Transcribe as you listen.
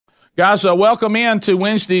Guys, welcome in to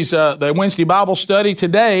the Wednesday Bible study.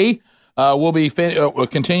 Today, we'll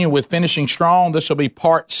continue with Finishing Strong. This will be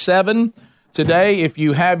part 7 today. If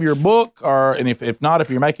you have your book, and if not, if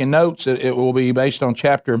you're making notes, it will be based on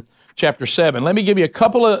chapter 7. Let me give you a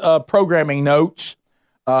couple of programming notes.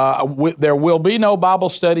 There will be no Bible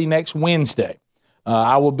study next Wednesday.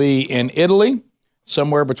 I will be in Italy,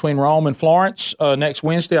 somewhere between Rome and Florence next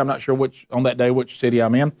Wednesday. I'm not sure which city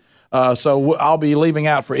I'm in. So I'll be leaving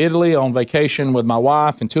out for Italy on vacation with my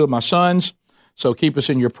wife and 2 of my sons. So keep us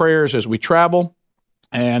in your prayers as we travel,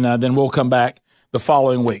 and then we'll come back the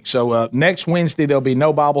following week. So next Wednesday there'll be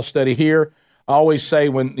no Bible study here. I always say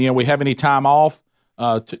when we have any time off,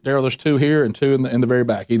 there's 2 here and 2 in the very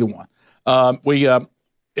back, either one.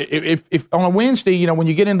 If on a Wednesday, when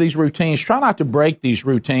you get into these routines, try not to break these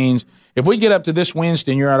routines. If we get up to this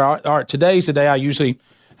Wednesday and you're at all right, today's the day I usually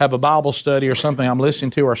have a Bible study or something I'm listening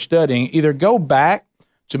to or studying, either go back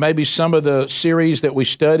to maybe some of the series that we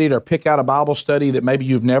studied or pick out a Bible study that maybe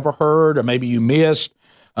you've never heard or maybe you missed.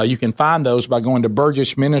 You can find those by going to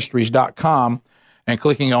burgessministries.com and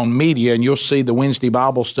clicking on media, and you'll see the Wednesday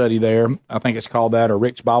Bible study there. I think it's called that, or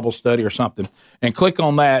Rick's Bible study or something. And click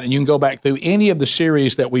on that, and you can go back through any of the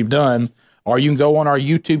series that we've done, or you can go on our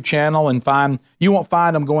YouTube channel and you won't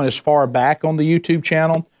find them going as far back on the YouTube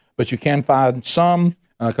channel, but you can find some,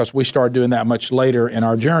 because we started doing that much later in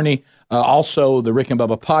our journey. Also, the Rick and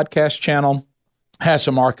Bubba podcast channel has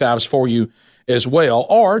some archives for you as well,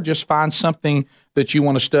 or just find something that you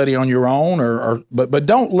want to study on your own, but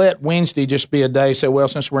don't let Wednesday just be a day, say, well,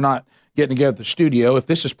 since we're not getting together at the studio, if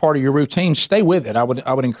this is part of your routine, stay with it. I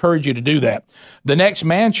would encourage you to do that. The next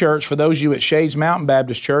Man Church, for those of you at Shades Mountain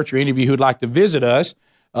Baptist Church, or any of you who'd like to visit us,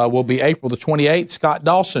 will be April the 28th. Scott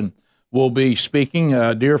Dawson will be speaking,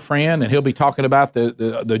 a dear friend, and he'll be talking about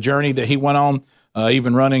the journey that he went on,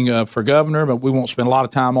 even running for governor, but we won't spend a lot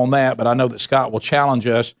of time on that. But I know that Scott will challenge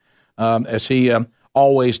us as he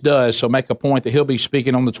always does. So make a point that he'll be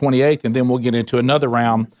speaking on the 28th, and then we'll get into another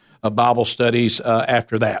round of Bible studies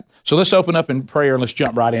after that. So let's open up in prayer and let's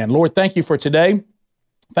jump right in. Lord, thank you for today.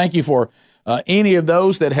 Thank you for any of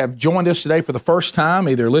those that have joined us today for the first time,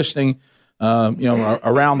 either listening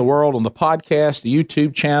around the world on the podcast, the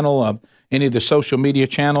YouTube channel, any of the social media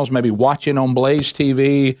channels, maybe watching on Blaze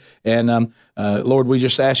TV. And Lord, we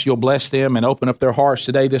just ask you'll bless them and open up their hearts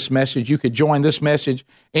today, this message. You could join this message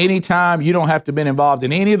anytime. You don't have to have been involved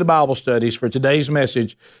in any of the Bible studies for today's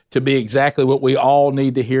message to be exactly what we all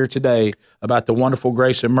need to hear today about the wonderful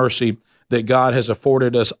grace and mercy that God has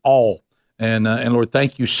afforded us all. And Lord,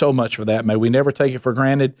 thank you so much for that. May we never take it for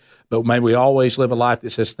granted, but may we always live a life that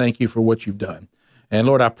says thank you for what you've done. And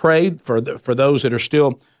Lord, I prayed for those that are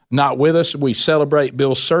still not with us. We celebrate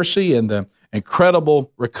Bill Searcy and the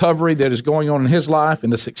incredible recovery that is going on in his life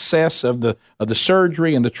and the success of the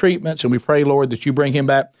surgery and the treatments. And we pray, Lord, that you bring him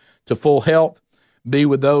back to full health. Be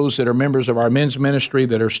with those that are members of our men's ministry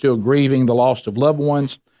that are still grieving the loss of loved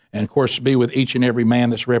ones. And, of course, be with each and every man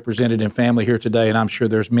that's represented in family here today. And I'm sure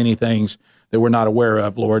there's many things that we're not aware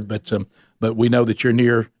of, Lord, but we know that you're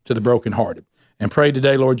near to the brokenhearted. And pray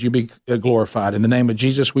today, Lord, you be glorified. In the name of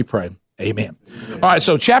Jesus, we pray. Amen. All right,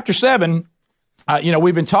 so chapter 7,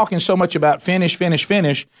 we've been talking so much about finish,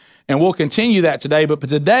 and we'll continue that today. But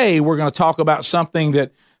today we're going to talk about something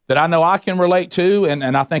that I know I can relate to, and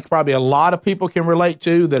I think probably a lot of people can relate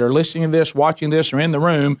to that are listening to this, watching this, or in the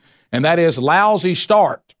room, and that is lousy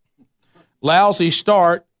start. Lousy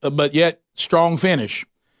start, but yet strong finish.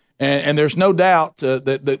 And there's no doubt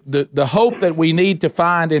that the hope that we need to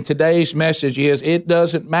find in today's message is it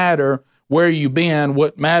doesn't matter where you've been.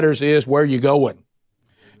 What matters is where you're going.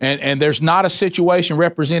 And there's not a situation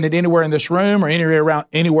represented anywhere in this room or anywhere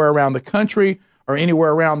around the country or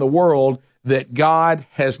anywhere around the world that God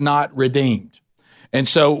has not redeemed. And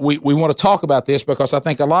so we want to talk about this because I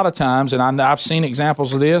think a lot of times, and I've seen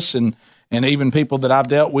examples of this, and even people that I've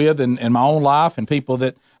dealt with in my own life and people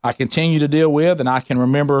that I continue to deal with, and I can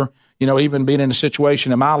remember, even being in a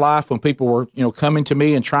situation in my life when people were, coming to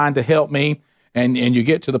me and trying to help me, and you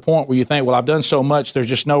get to the point where you think, well, I've done so much, there's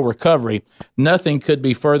just no recovery. Nothing could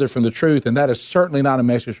be further from the truth, and that is certainly not a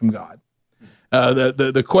message from God.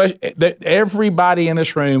 The question that everybody in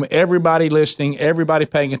this room, everybody listening, everybody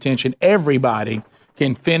paying attention, everybody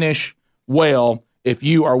can finish well if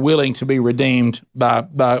you are willing to be redeemed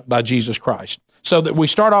by Jesus Christ. So that we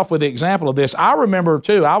start off with the example of this. I remember,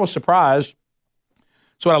 too, I was surprised.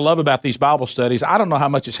 That's what I love about these Bible studies. I don't know how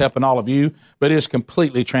much it's helping all of you, but it is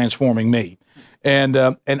completely transforming me. And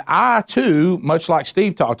I, too, much like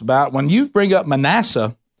Steve talked about, when you bring up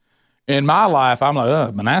Manasseh in my life, I'm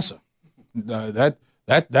like, Manasseh. That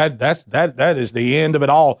is the end of it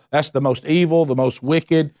all. That's the most evil, the most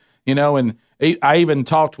wicked. And I even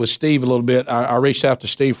talked with Steve a little bit. I reached out to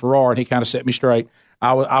Steve Farrar, and he kind of set me straight.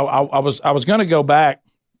 I was going to go back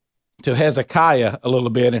to Hezekiah a little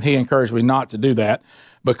bit, and he encouraged me not to do that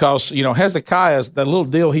because Hezekiah's the little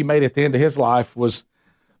deal he made at the end of his life was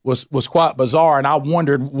quite bizarre, and I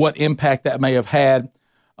wondered what impact that may have had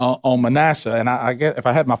on Manasseh. And I guess if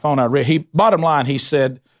I had my phone, I'd read. Bottom line, he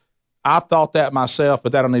said, "I've thought that myself,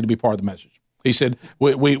 but that don't need to be part of the message." He said,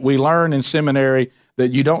 "We learn in seminary that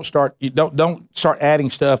you don't start adding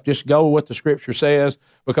stuff. Just go with what the Scripture says,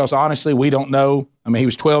 because honestly, we don't know. I mean, he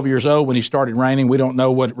was 12 years old when he started reigning. We don't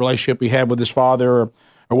know what relationship he had with his father or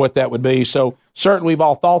what that would be. So certainly, we've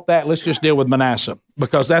all thought that. Let's just deal with Manasseh,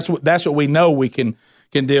 because that's what we know we can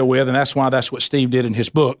deal with, and that's what Steve did in his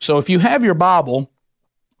book. So if you have your Bible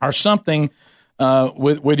or something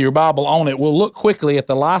with your Bible on it, we'll look quickly at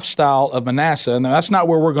the lifestyle of Manasseh. And that's not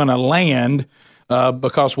where we're going to land,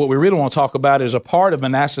 because what we really want to talk about is a part of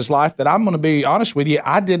Manasseh's life that I'm going to be honest with you,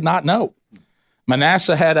 I did not know.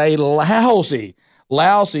 Manasseh had a lousy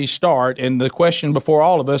start, and the question before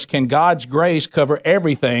all of us, can God's grace cover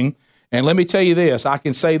everything? And let me tell you this, I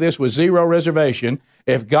can say this with zero reservation.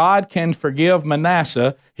 If God can forgive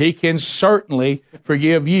Manasseh, he can certainly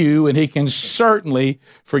forgive you, and he can certainly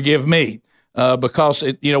forgive me. Because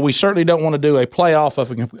we certainly don't want to do a playoff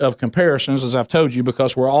of comparisons, as I've told you,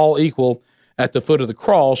 because we're all equal at the foot of the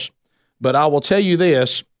cross. But I will tell you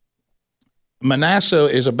this, Manasseh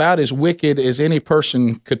is about as wicked as any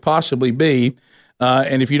person could possibly be.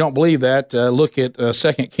 And if you don't believe that, look at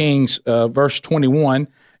 2 Kings verse 21,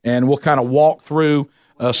 and we'll kind of walk through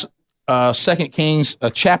 2 Kings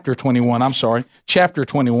chapter 21,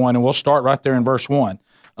 and we'll start right there in verse 1.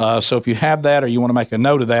 So if you have that or you want to make a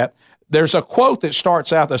note of that, there's a quote that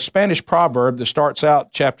starts out, a Spanish proverb that starts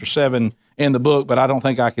out chapter 7 in the book, but I don't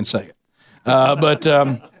think I can say it. But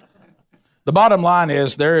the bottom line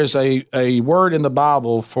is there is a word in the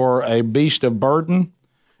Bible for a beast of burden,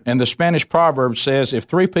 and the Spanish proverb says, if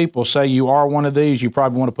 3 people say you are one of these, you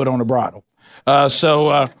probably want to put on a bridle.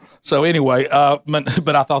 So anyway,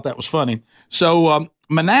 but I thought that was funny. So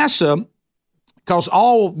Manasseh, because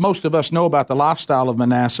most of us know about the lifestyle of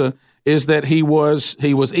Manasseh, is that he was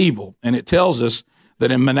evil, and it tells us that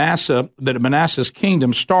Manasseh's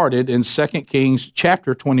kingdom started in 2 Kings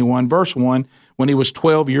chapter 21, verse 1, when he was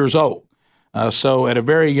 12 years old. So at a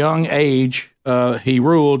very young age, he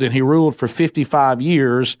ruled, and he ruled for 55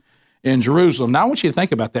 years in Jerusalem. Now I want you to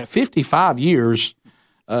think about that. 55 years.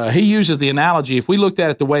 He uses the analogy, if we looked at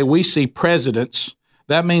it the way we see presidents,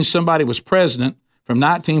 that means somebody was president from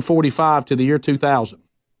 1945 to the year 2000.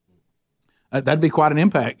 That'd be quite an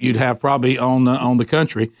impact you'd have probably on the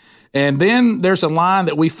country. And then there's a line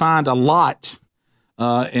that we find a lot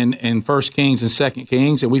in 1 Kings and 2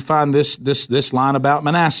 Kings, and we find this line about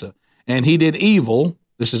Manasseh. And he did evil,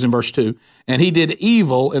 this is in verse 2, and he did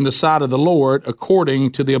evil in the sight of the Lord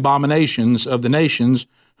according to the abominations of the nations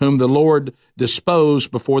whom the Lord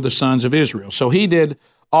disposed before the sons of Israel. So he did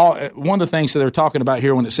one of the things that they're talking about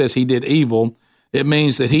here when it says he did evil, it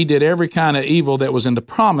means that he did every kind of evil that was in the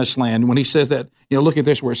promised land. When he says that, look at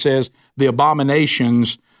this where it says the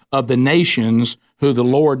abominations of the nations who the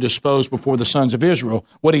Lord disposed before the sons of Israel.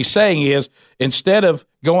 What he's saying is, instead of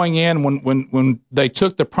going in when they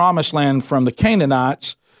took the promised land from the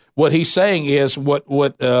Canaanites, what he's saying is what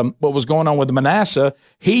was going on with Manasseh,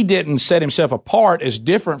 he didn't set himself apart as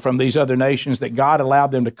different from these other nations that God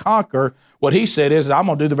allowed them to conquer. What he said is, I'm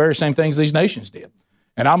going to do the very same things these nations did,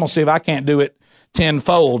 and I'm going to see if I can't do it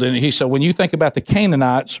tenfold. And he said, when you think about the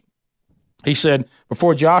Canaanites, he said,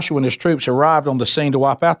 before Joshua and his troops arrived on the scene to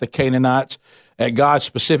wipe out the Canaanites, at God's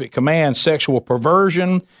specific command, sexual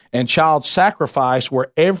perversion and child sacrifice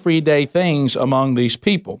were everyday things among these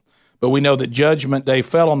people. But we know that Judgment Day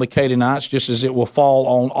fell on the Canaanites just as it will fall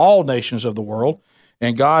on all nations of the world.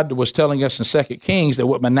 And God was telling us in 2 Kings that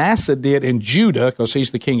what Manasseh did in Judah, because he's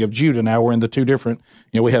the king of Judah now, we're in the two different,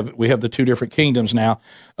 we have the two different kingdoms now,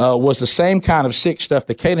 was the same kind of sick stuff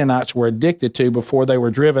the Canaanites were addicted to before they were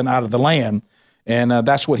driven out of the land. And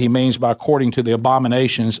that's what he means by according to the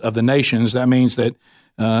abominations of the nations. That means that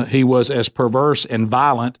he was as perverse and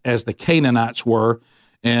violent as the Canaanites were,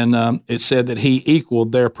 and it said that he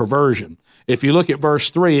equaled their perversion. If you look at verse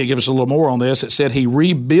 3, it gives us a little more on this. It said he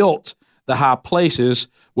rebuilt the high places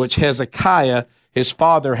which Hezekiah, his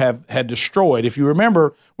father, had destroyed. If you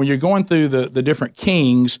remember, when you're going through the different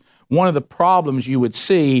kings, one of the problems you would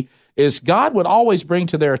see is God would always bring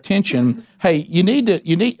to their attention, hey,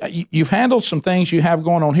 you've handled some things you have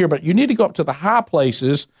going on here, but you need to go up to the high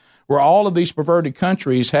places where all of these perverted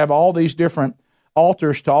countries have all these different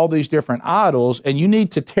altars to all these different idols, and you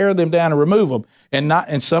need to tear them down and remove them.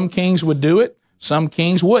 And some kings would do it, Some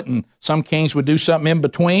kings wouldn't. Some kings would do something in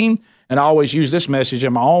between. And I always use this message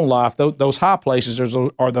in my own life. Those high places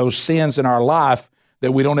are those sins in our life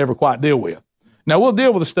that we don't ever quite deal with. Now, we'll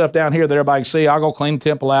deal with the stuff down here that everybody can see. I'll go clean the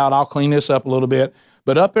temple out. I'll clean this up a little bit.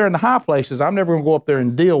 But up there in the high places, I'm never going to go up there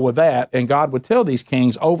and deal with that. And God would tell these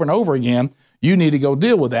kings over and over again, you need to go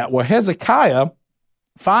deal with that. Well, Hezekiah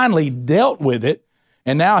finally dealt with it.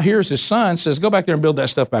 And now here's his son says, go back there and build that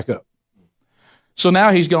stuff back up. So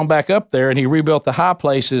now he's gone back up there and he rebuilt the high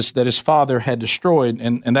places that his father had destroyed,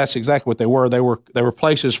 and that's exactly what they were. They were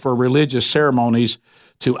places for religious ceremonies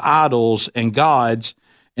to idols and gods,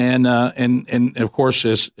 and of course,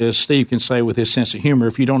 as Steve can say with his sense of humor,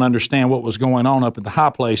 if you don't understand what was going on up at the high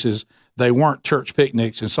places, they weren't church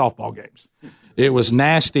picnics and softball games. It was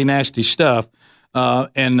nasty, nasty stuff.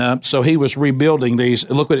 So he was rebuilding these.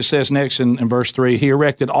 Look what it says next in verse 3. He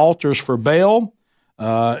erected altars for Baal.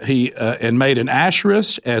 And made an Asherah,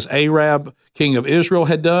 as Arab, king of Israel,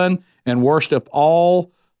 had done, and worshipped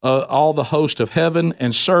all the host of heaven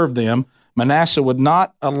and served them. Manasseh wouldn't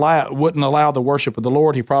allow the worship of the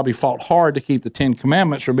Lord. He probably fought hard to keep the Ten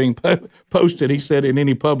Commandments from being posted, he said, in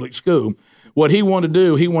any public school. What he wanted to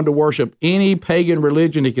do, he wanted to worship any pagan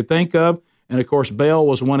religion he could think of, and of course Baal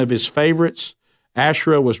was one of his favorites.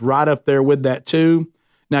 Asherah was right up there with that too.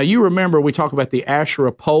 Now, you remember we talk about the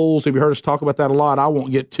Asherah poles. Have you heard us talk about that a lot? I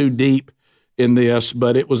won't get too deep in this,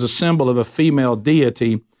 but it was a symbol of a female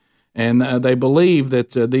deity, and they believe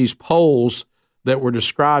that these poles that were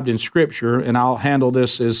described in Scripture, and I'll handle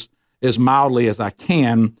this as mildly as I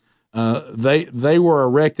can, they were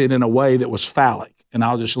erected in a way that was phallic, and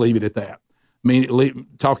I'll just leave it at that. I mean,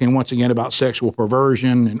 talking once again about sexual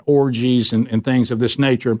perversion and orgies and things of this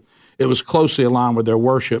nature, it was closely aligned with their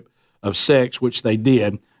worship of sex, which they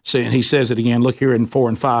did. So, and he says it again, look here in 4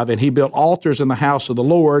 and 5, and he built altars in the house of the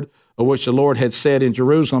Lord, of which the Lord had said in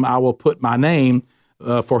Jerusalem, I will put my name,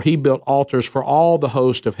 for he built altars for all the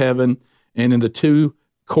host of heaven and in the 2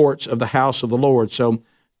 courts of the house of the Lord. So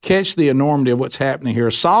catch the enormity of what's happening here.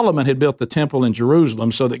 Solomon had built the temple in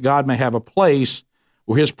Jerusalem so that God may have a place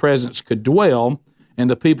where his presence could dwell and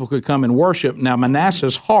the people could come and worship. Now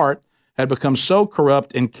Manasseh's heart had become so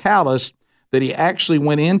corrupt and callous that he actually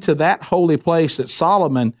went into that holy place that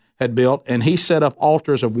Solomon had built, and he set up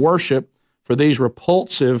altars of worship for these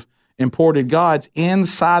repulsive imported gods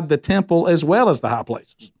inside the temple as well as the high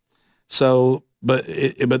places. So, but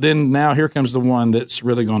then now here comes the one that's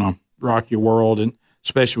really going to rock your world, and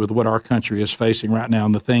especially with what our country is facing right now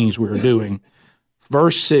and the things we're doing.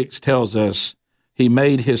 Verse 6 tells us he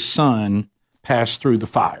made his son pass through the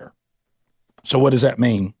fire. So what does that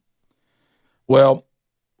mean? Well,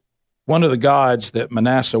 one of the gods that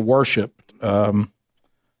Manasseh worshipped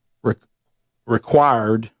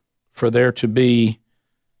required for there to be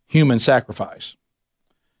human sacrifice.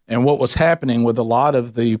 And what was happening with a lot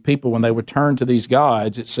of the people when they would turn to these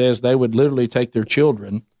gods, it says they would literally take their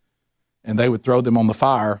children and they would throw them on the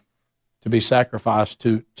fire to be sacrificed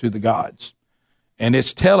to the gods. And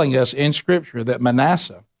it's telling us in Scripture that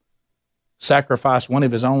Manasseh sacrificed one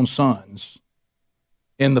of his own sons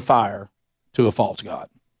in the fire to a false god.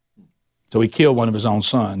 So he killed one of his own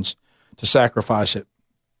sons to sacrifice it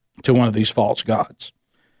to one of these false gods.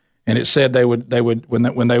 And it said they would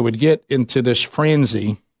when they would get into this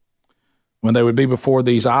frenzy, when they would be before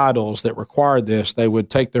these idols that required this, they would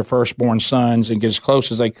take their firstborn sons and get as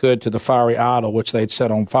close as they could to the fiery idol which they'd set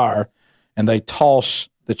on fire, and they toss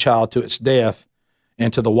the child to its death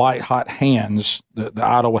into the white hot hands. The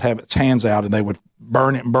idol would have its hands out, and they would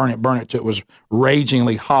burn it till it was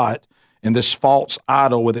ragingly hot. And this false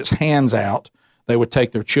idol with its hands out, they would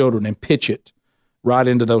take their children and pitch it right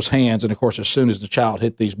into those hands. And, of course, as soon as the child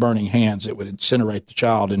hit these burning hands, it would incinerate the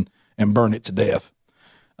child and burn it to death.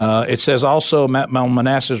 It says also on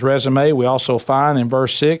Manasseh's resume, we also find in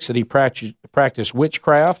verse 6 that he practiced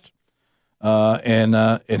witchcraft,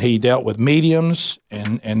 and he dealt with mediums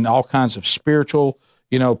and all kinds of spiritual,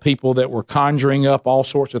 people that were conjuring up all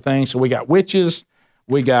sorts of things. So we got witches,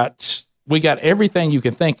 we got everything you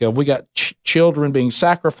can think of. We got children being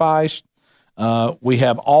sacrificed. We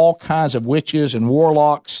have all kinds of witches and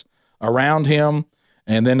warlocks around him.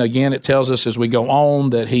 And then again, it tells us as we go on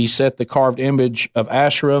that he set the carved image of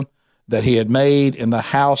Asherah that he had made in the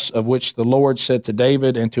house of which the Lord said to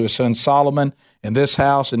David and to his son Solomon, in this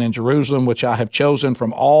house and in Jerusalem, which I have chosen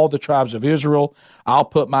from all the tribes of Israel, I'll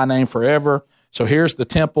put my name forever. So here's the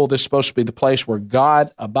temple. This is supposed to be the place where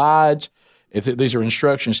God abides. These are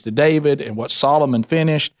instructions to David and what Solomon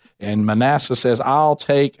finished. And Manasseh says, I'll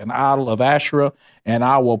take an idol of Asherah and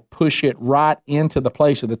I will push it right into the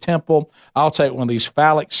place of the temple. I'll take one of these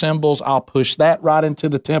phallic symbols. I'll push that right into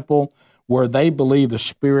the temple where they believe the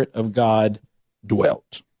Spirit of God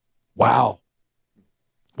dwelt. Wow.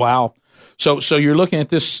 Wow. So you're looking at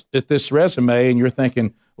this resume and you're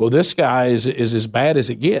thinking, well, this guy is as bad as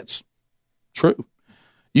it gets. True.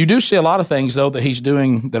 You do see a lot of things, though, that he's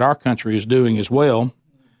doing that our country is doing as well.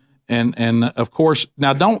 And of course,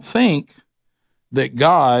 now don't think that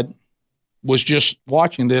God was just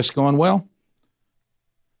watching this going, well,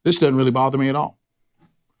 this doesn't really bother me at all.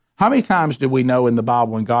 How many times do we know in the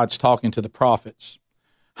Bible when God's talking to the prophets,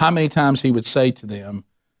 how many times he would say to them,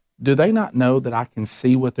 do they not know that I can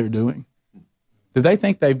see what they're doing? Do they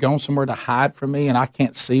think they've gone somewhere to hide from me and I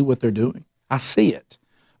can't see what they're doing? I see it.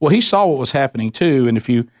 Well, he saw what was happening too, and if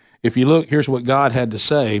you look, here's what God had to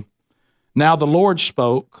say. Now the Lord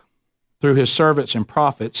spoke through his servants and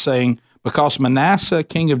prophets, saying, because Manasseh,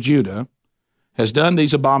 king of Judah, has done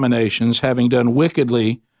these abominations, having done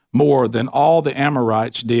wickedly more than all the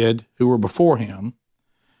Amorites did who were before him,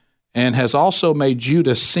 and has also made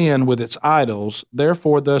Judah sin with its idols.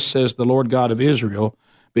 Therefore, thus says the Lord God of Israel,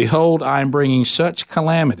 behold, I am bringing such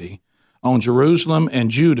calamity on Jerusalem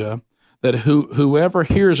and Judah that whoever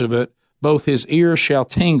hears of it, both his ears shall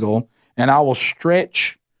tingle, and I will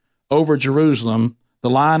stretch over Jerusalem the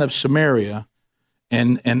line of Samaria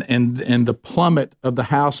and the plummet of the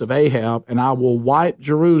house of Ahab, and I will wipe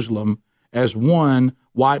Jerusalem as one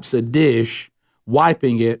wipes a dish,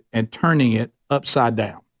 wiping it and turning it upside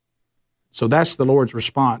down. So that's the Lord's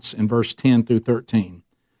response in verse 10 through 13.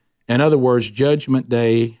 In other words, judgment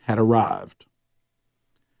day had arrived.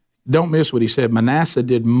 Don't miss what he said. Manasseh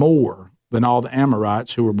did more than all the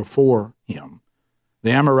Amorites who were before him.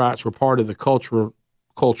 The Amorites were part of the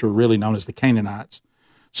culture really known as the Canaanites.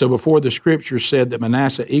 So before the scripture said that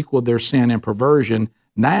Manasseh equaled their sin and perversion,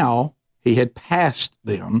 now he had passed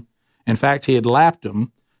them. In fact, he had lapped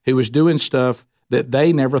them. He was doing stuff that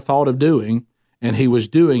they never thought of doing, and he was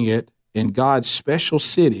doing it in God's special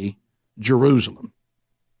city, Jerusalem.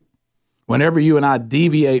 Whenever you and I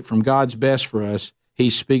deviate from God's best for us, he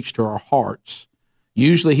speaks to our hearts.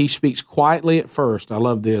 Usually he speaks quietly at first, I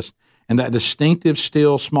love this, in that distinctive,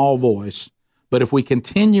 still, small voice. But if we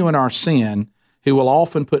continue in our sin, he will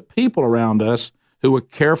often put people around us who will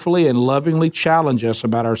carefully and lovingly challenge us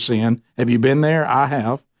about our sin. Have you been there? I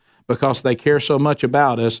have, because they care so much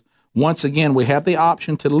about us. Once again, we have the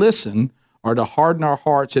option to listen or to harden our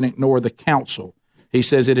hearts and ignore the counsel. He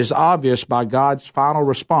says it is obvious by God's final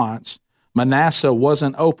response, Manasseh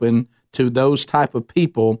wasn't open to those type of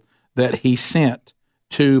people that he sent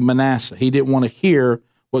to Manasseh. He didn't want to hear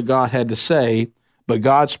what God had to say, but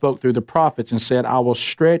God spoke through the prophets and said, I will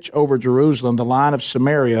stretch over Jerusalem the line of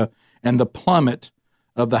Samaria and the plummet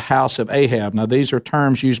of the house of Ahab. Now, these are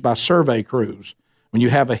terms used by survey crews. When you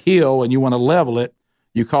have a hill and you want to level it,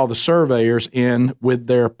 you call the surveyors in with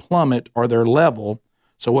their plummet or their level.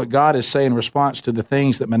 So what God is saying in response to the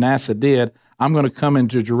things that Manasseh did, I'm going to come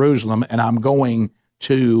into Jerusalem and I'm going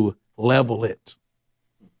to level it.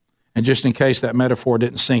 And just in case that metaphor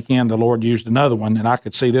didn't sink in, the Lord used another one, and I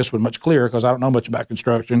could see this one much clearer because I don't know much about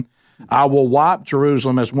construction. I will wipe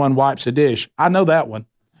Jerusalem as one wipes a dish. I know that one.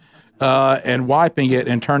 And wiping it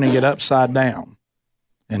and turning it upside down.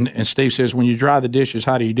 And Steve says, when you dry the dishes,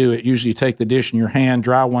 how do you do it? Usually you take the dish in your hand,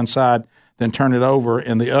 dry one side, then turn it over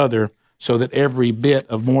in the other so that every bit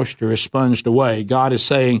of moisture is sponged away. God is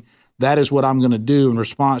saying, that is what I'm going to do in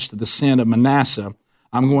response to the sin of Manasseh.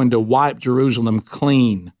 I'm going to wipe Jerusalem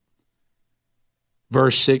clean.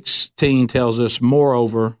 Verse 16 tells us,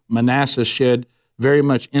 moreover, Manasseh shed very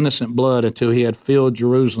much innocent blood until he had filled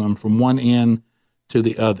Jerusalem from one end to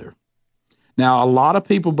the other. Now, a lot of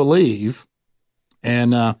people believe,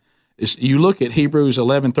 and you look at Hebrews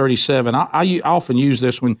 11:37. I often use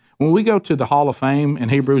this when we go to the Hall of Fame in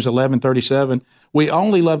Hebrews 11:37. We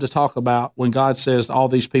only love to talk about when God says all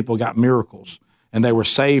these people got miracles and they were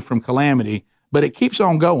saved from calamity, but it keeps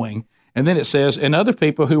on going. And then it says, and other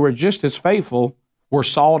people who were just as faithful were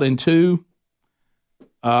sawed in two,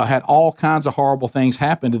 had all kinds of horrible things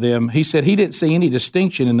happen to them. He said he didn't see any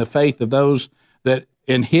distinction in the faith of those that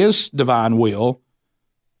in his divine will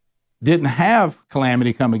didn't have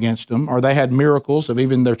calamity come against them, or they had miracles of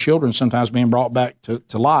even their children sometimes being brought back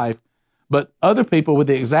to life. But other people with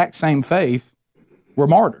the exact same faith were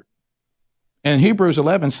martyred. And Hebrews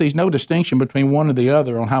 11 sees no distinction between one or the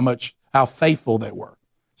other on how faithful they were.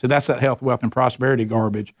 So that's that health, wealth, and prosperity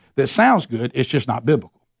garbage that sounds good. It's just not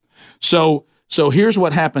biblical. So here's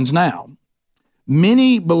what happens now.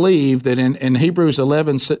 Many believe that in Hebrews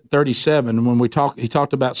 11:37, when he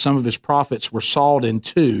talked about some of his prophets were sawed in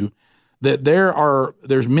two, that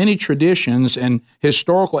there's many traditions and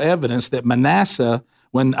historical evidence that Manasseh,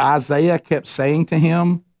 when Isaiah kept saying to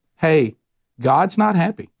him, hey, God's not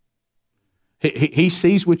happy. He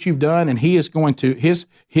sees what you've done, and he is going to,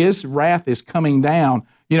 his wrath is coming down.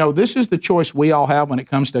 You know, this is the choice we all have when it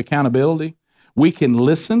comes to accountability. We can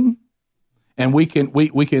listen, and we can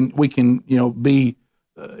be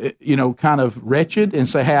kind of wretched and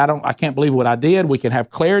say, hey, I can't believe what I did. We can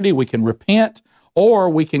have clarity, we can repent, or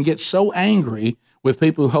we can get so angry with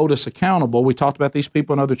people who hold us accountable. We talked about these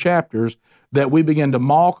people in other chapters, that we begin to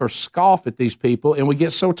mock or scoff at these people, and we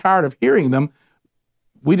get so tired of hearing them,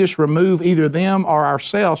 we just remove either them or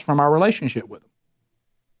ourselves from our relationship with them.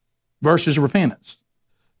 Versus repentance.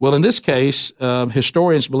 Well, in this case,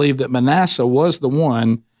 historians believe that Manasseh was the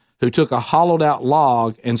one who took a hollowed out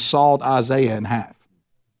log and sawed Isaiah in half.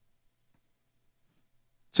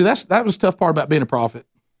 See, that was the tough part about being a prophet.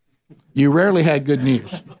 You rarely had good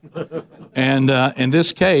news. And in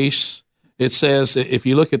this case, it says, if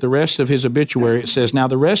you look at the rest of his obituary, it says, now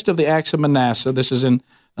the rest of the acts of Manasseh, this is in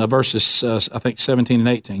verses, I think, 17 and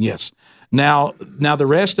 18, yes. Now the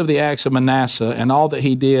rest of the acts of Manasseh and all that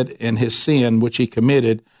he did in his sin, which he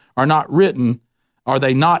committed, are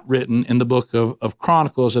they not written in the book of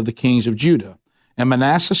Chronicles of the kings of Judah? And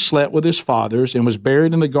Manasseh slept with his fathers and was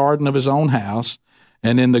buried in the garden of his own house,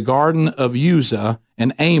 and in the garden of Uzzah,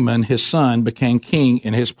 and Amon, his son, became king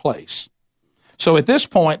in his place. So at this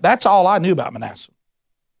point, that's all I knew about Manasseh.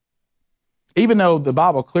 Even though the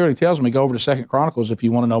Bible clearly tells me go over to 2 Chronicles if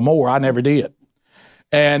you want to know more, I never did.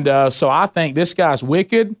 And so I think this guy's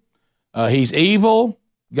wicked. He's evil.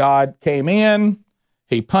 God came in.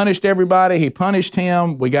 He punished everybody. He punished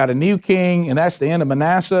him. We got a new king, and that's the end of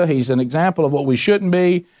Manasseh. He's an example of what we shouldn't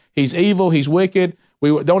be. He's evil. He's wicked.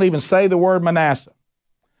 We don't even say the word Manasseh.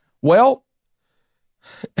 Well,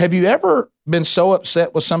 have you ever been so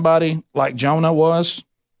upset with somebody like Jonah was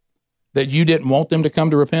that you didn't want them to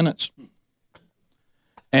come to repentance?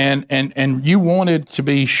 And you wanted to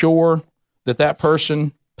be sure that that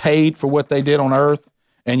person paid for what they did on earth,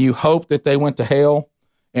 and you hoped that they went to hell,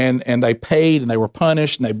 and they paid, and they were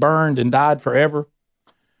punished, and they burned and died forever.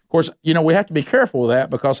 Of course, we have to be careful with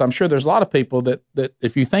that, because I'm sure there's a lot of people that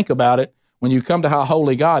if you think about it, when you come to how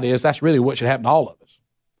holy God is, that's really what should happen to all of us.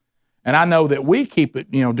 And I know that we keep it,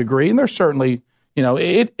 degree, and there's certainly,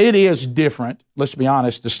 it is different, let's be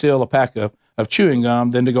honest, to steal a pack of chewing gum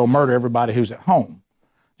than to go murder everybody who's at home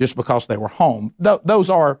just because they were home.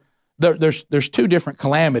 There's two different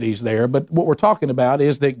calamities there, but what we're talking about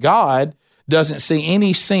is that God doesn't see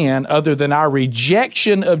any sin other than our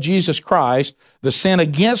rejection of Jesus Christ, the sin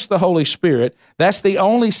against the Holy Spirit. That's the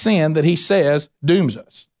only sin that he says dooms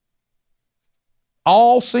us.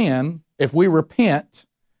 All sin, if we repent,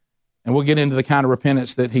 and we'll get into the kind of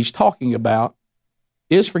repentance that he's talking about,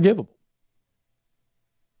 is forgivable.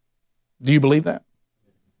 Do you believe that?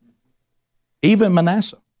 Even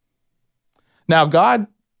Manasseh. Now, God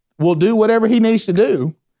will do whatever he needs to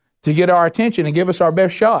do to get our attention and give us our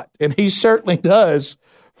best shot. And he certainly does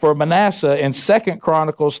for Manasseh in 2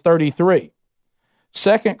 Chronicles 33.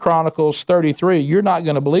 2 Chronicles 33, you're not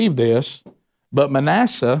going to believe this, but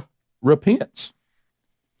Manasseh repents.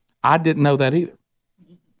 I didn't know that either.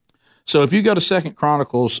 So if you go to 2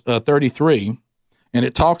 Chronicles 33, and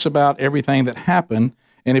it talks about everything that happened,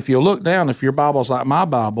 and if you look down, if your Bible's like my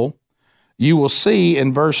Bible, you will see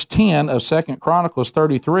in verse 10 of 2 Chronicles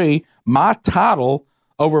 33, my title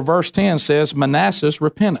over verse 10 says Manasseh's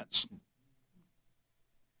repentance.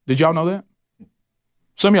 Did y'all know that?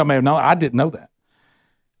 Some of y'all may have known. I didn't know that.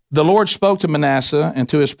 The Lord spoke to Manasseh and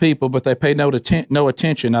to his people, but they paid no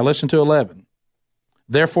attention. Now listen to 11.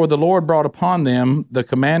 Therefore the Lord brought upon them the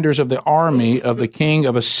commanders of the army of the king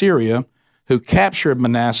of Assyria, who captured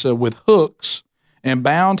Manasseh with hooks and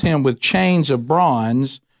bound him with chains of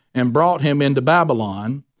bronze and brought him into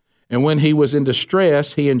Babylon. And when he was in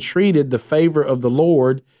distress, he entreated the favor of the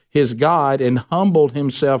Lord his God and humbled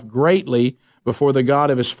himself greatly before the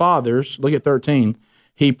God of his fathers. Look at 13.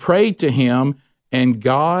 He prayed to him, and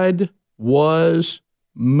God was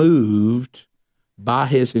moved by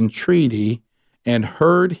his entreaty and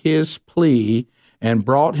heard his plea and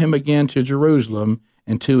brought him again to Jerusalem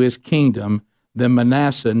and to his kingdom. Then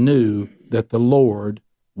Manasseh knew that the Lord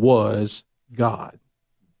was God.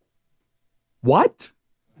 What?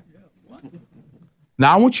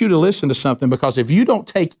 Now, I want you to listen to something, because if you don't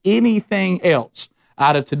take anything else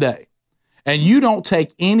out of today, and you don't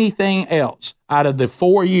take anything else out of the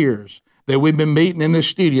 4 years that we've been meeting in this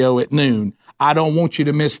studio at noon, I don't want you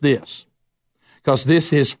to miss this, because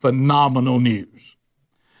this is phenomenal news.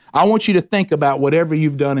 I want you to think about whatever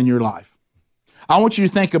you've done in your life. I want you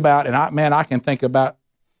to think about, and I can think about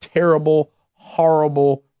terrible,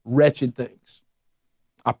 horrible, wretched things.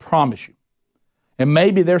 I promise you. And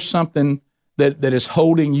maybe there's something that is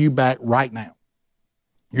holding you back right now.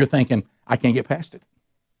 You're thinking, I can't get past it.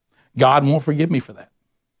 God won't forgive me for that.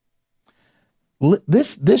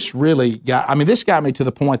 This really this got me to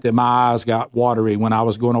the point that my eyes got watery when I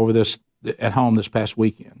was going over this at home this past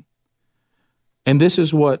weekend. And this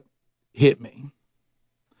is what hit me.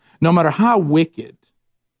 No matter how wicked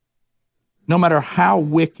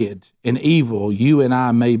and evil you and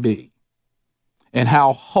I may be, and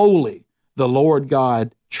how holy the Lord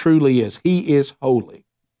God truly is, He is holy.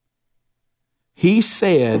 He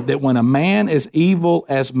said that when a man as evil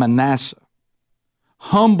as Manasseh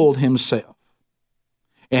humbled himself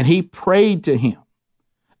and he prayed to him,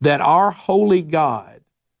 that our holy God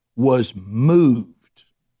was moved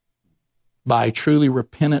by a truly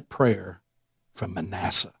repentant prayer from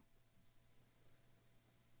Manasseh.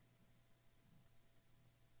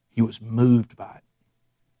 He was moved by it.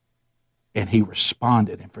 And he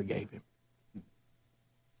responded and forgave him.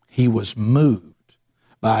 He was moved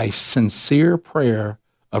by a sincere prayer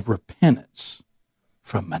of repentance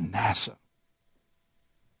from Manasseh.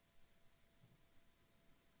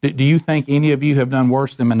 Do you think any of you have done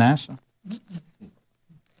worse than Manasseh?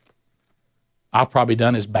 I've probably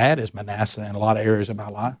done as bad as Manasseh in a lot of areas of my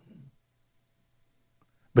life.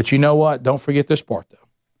 But you know what? Don't forget this part, though.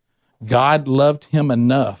 God loved him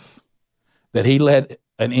enough that he let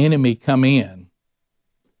an enemy come in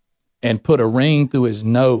and put a ring through his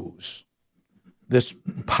nose. This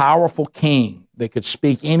powerful king that could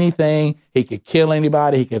speak anything, he could kill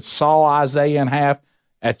anybody, he could saw Isaiah in half.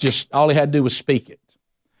 That's just all he had to do was speak it.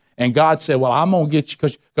 And God said, well, I'm going to get you,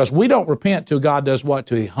 because we don't repent till God does what?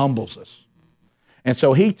 Till he humbles us. And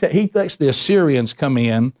so he lets the Assyrians come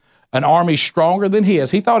in, an army stronger than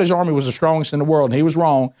his. He thought his army was the strongest in the world, and he was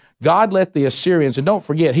wrong. God let the Assyrians, and don't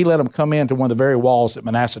forget, he let them come into one of the very walls that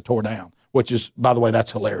Manasseh tore down, which is, by the way,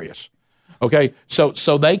 that's hilarious. Okay, so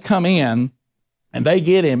they come in, and they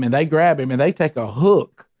get him, and they grab him, and they take a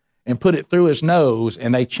hook and put it through his nose,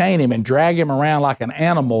 and they chain him and drag him around like an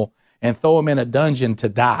animal and throw him in a dungeon to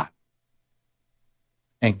die.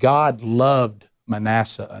 And God loved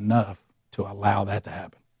Manasseh enough to allow that to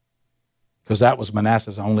happen, because that was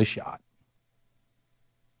Manasseh's only shot.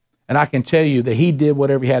 And I can tell you that he did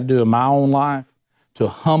whatever he had to do in my own life to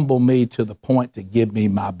humble me to the point to give me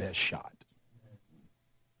my best shot.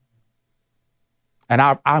 And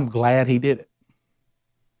I'm glad he did it,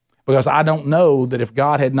 because I don't know that if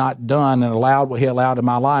God had not done and allowed what he allowed in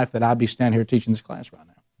my life, that I'd be standing here teaching this class right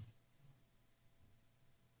now.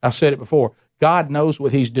 I've said it before. God knows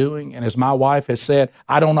what he's doing, and as my wife has said,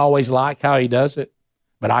 I don't always like how he does it,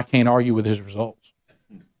 but I can't argue with his results.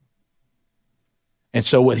 And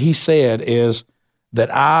so what he said is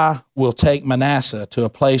that I will take Manasseh to a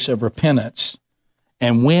place of repentance,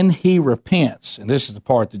 and when he repents, and this is the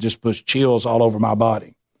part that just puts chills all over my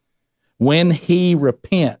body, when he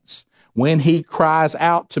repents, when he cries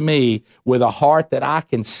out to me with a heart that I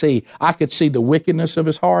can see, I could see the wickedness of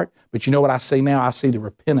his heart, but you know what I see now? I see the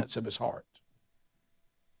repentance of his heart.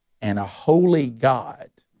 And a holy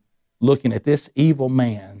God, looking at this evil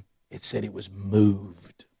man, it said he was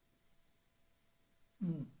moved.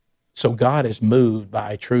 So God is moved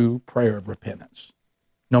by a true prayer of repentance,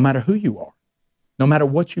 no matter who you are, no matter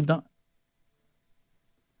what you've done.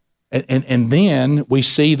 And then we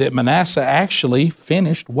see that Manasseh actually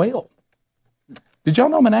finished well. Did y'all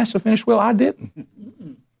know Manasseh finished well? I didn't.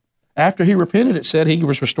 After he repented, it said he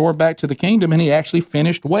was restored back to the kingdom, and he actually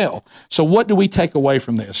finished well. So what do we take away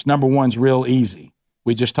from this? Number one's real easy.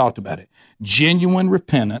 We just talked about it. Genuine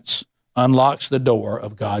repentance unlocks the door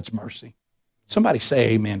of God's mercy. Somebody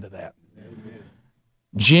say amen to that. Amen.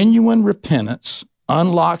 Genuine repentance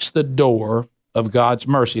unlocks the door of God's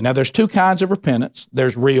mercy. Now, there's two kinds of repentance.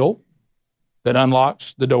 There's real, that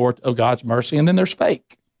unlocks the door of God's mercy, and then there's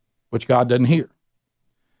fake, which God doesn't hear.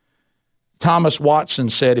 Thomas Watson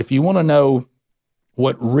said, if you want to know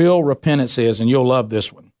what real repentance is, and you'll love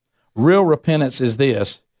this one, real repentance is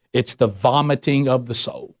this: it's the vomiting of the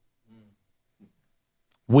soul.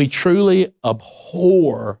 We truly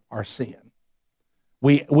abhor our sin.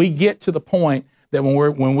 We get to the point that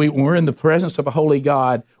when we're in the presence of a holy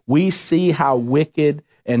God, we see how wicked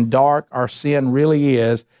and dark our sin really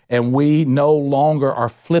is, and we no longer are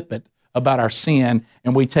flippant about our sin,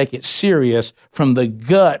 and we take it serious from the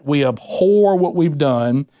gut. We abhor what we've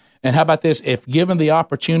done. And how about this? If given the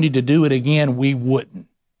opportunity to do it again, we wouldn't.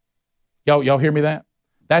 Y'all hear me that?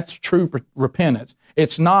 That's true repentance.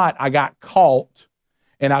 It's not, I got caught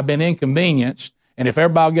and I've been inconvenienced, and if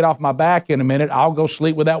everybody will get off my back in a minute, I'll go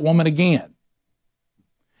sleep with that woman again.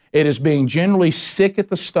 It is being generally sick at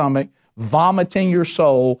the stomach, vomiting your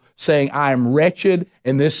soul, saying, I am wretched,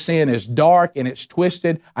 and this sin is dark, and it's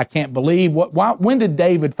twisted. I can't believe. When did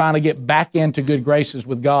David finally get back into good graces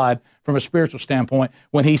with God from a spiritual standpoint?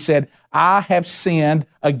 When he said, I have sinned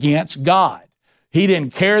against God. He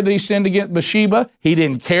didn't care that he sinned against Bathsheba. He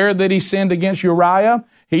didn't care that he sinned against Uriah.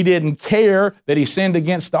 He didn't care that he sinned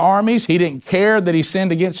against the armies. He didn't care that he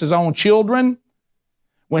sinned against his own children.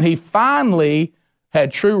 When he finally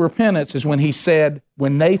had true repentance is when he said,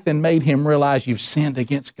 when Nathan made him realize you've sinned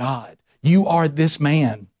against God. You are this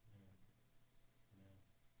man.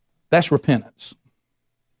 That's repentance.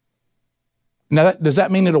 Now, does that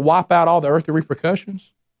mean it'll wipe out all the earthly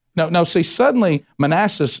repercussions? No. See, suddenly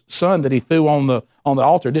Manasseh's son that he threw on the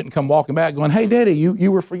altar didn't come walking back going, hey, Daddy,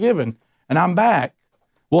 you were forgiven, and I'm back.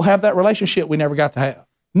 We'll have that relationship we never got to have.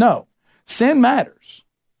 No. Sin matters.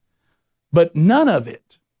 But none of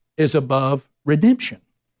it is above redemption,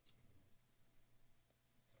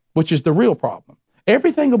 which is the real problem.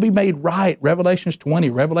 Everything will be made right. Revelations 20,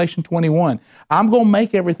 Revelation 21. I'm going to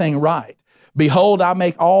make everything right. Behold, I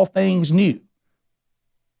make all things new.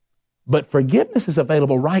 But forgiveness is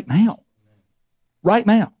available right now. Right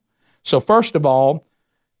now. So first of all,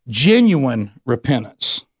 genuine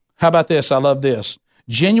repentance. How about this? I love this.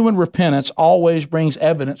 Genuine repentance always brings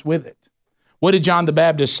evidence with it. What did John the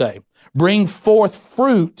Baptist say? Bring forth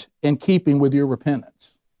fruit in keeping with your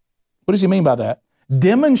repentance. What does he mean by that?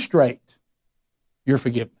 Demonstrate your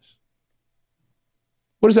forgiveness.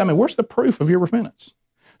 What does that mean? Where's the proof of your repentance?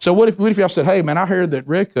 So what if y'all said, hey man, I heard that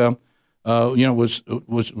Rick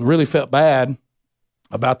was really felt bad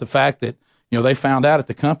about the fact that they found out at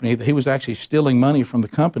the company that he was actually stealing money from the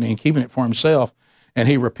company and keeping it for himself, and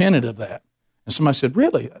he repented of that. And somebody said,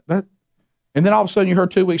 really? And then all of a sudden you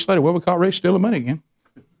heard 2 weeks later, well, we caught Rick stealing money again.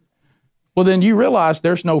 Well, then you realize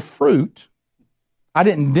there's no fruit. I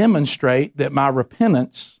didn't demonstrate that my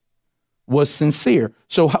repentance was sincere.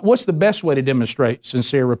 So what's the best way to demonstrate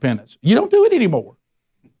sincere repentance? You don't do it anymore.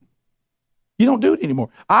 You don't do it anymore.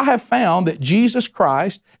 I have found that Jesus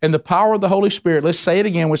Christ and the power of the Holy Spirit, let's say it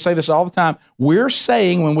again, we say this all the time, we're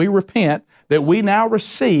saying when we repent that we now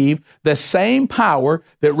receive the same power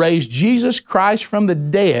that raised Jesus Christ from the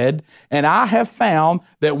dead, and I have found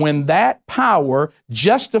that when that power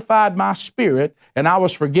justified my spirit and I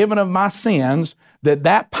was forgiven of my sins,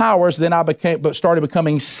 that power, then started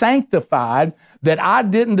becoming sanctified, that I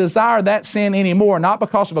didn't desire that sin anymore, not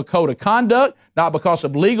because of a code of conduct, not because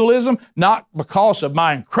of legalism, not because of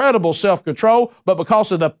my incredible self-control, but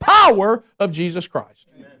because of the power of Jesus Christ.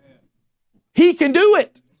 Amen. He can do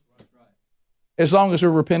it. As long as we're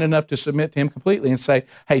repentant enough to submit to Him completely and say,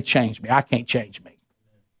 hey, change me. I can't change me.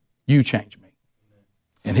 You change me.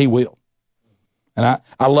 And He will. And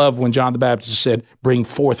I love when John the Baptist said, bring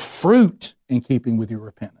forth fruit in keeping with your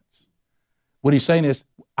repentance. What he's saying is,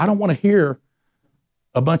 I don't want to hear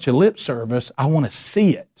a bunch of lip service. I want to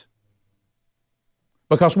see it.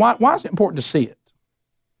 Because why is it important to see it?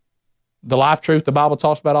 The life truth the Bible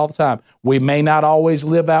talks about all the time. We may not always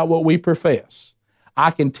live out what we profess.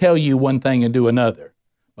 I can tell you one thing and do another,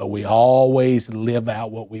 but we always live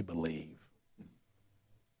out what we believe.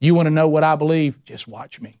 You want to know what I believe? Just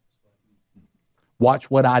watch me.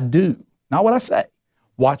 Watch what I do. Not what I say.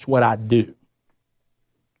 Watch what I do.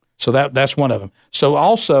 So that's one of them. So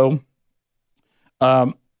also,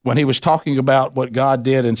 when he was talking about what God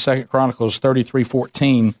did in 2 Chronicles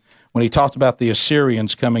 33:14, when he talked about the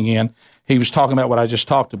Assyrians coming in, he was talking about what I just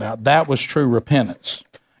talked about. That was true repentance.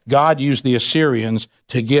 God used the Assyrians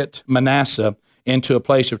to get Manasseh into a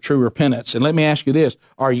place of true repentance. And let me ask you this,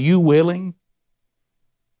 are you willing?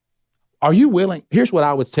 Are you willing? Here's what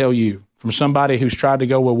I would tell you from somebody who's tried to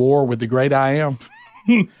go to war with the great I am,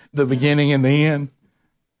 the beginning and the end.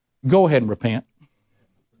 Go ahead and repent.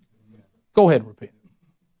 Go ahead and repent.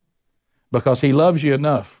 Because He loves you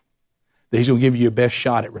enough that He's going to give you your best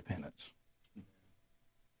shot at repentance.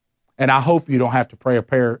 And I hope you don't have to pray a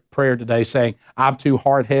prayer today saying, I'm too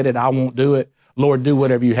hard-headed, I won't do it. Lord, do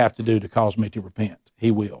whatever you have to do to cause me to repent.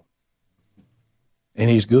 He will.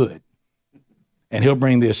 And He's good. And He'll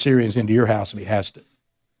bring the Assyrians into your house if He has to.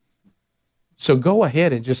 So go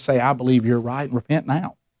ahead and just say, I believe you're right, and repent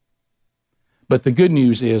now. But the good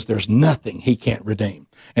news is there's nothing He can't redeem.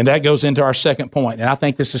 And that goes into our second point, and I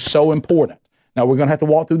think this is so important. Now, we're going to have to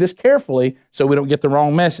walk through this carefully so we don't get the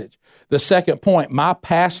wrong message. The second point, my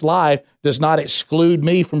past life does not exclude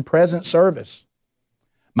me from present service.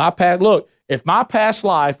 Look, if my past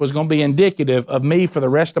life was going to be indicative of me for the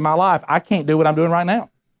rest of my life, I can't do what I'm doing right now.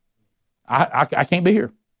 I can't be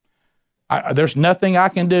here. There's nothing I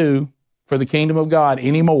can do for the kingdom of God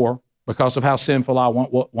anymore because of how sinful I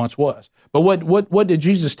once was. But what did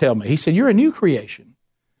Jesus tell me? He said, you're a new creation.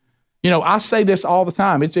 I say this all the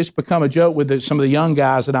time. It's just become a joke with some of the young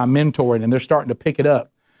guys that I'm mentoring, and they're starting to pick it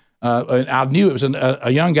up. And I knew it was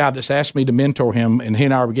a young guy that's asked me to mentor him, and he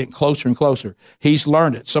and I were getting closer and closer. He's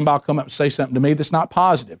learned it. Somebody will come up and say something to me that's not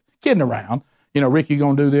positive. Kidding around. Rick, you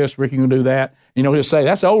going to do this? Rick, you going to do that? He'll say,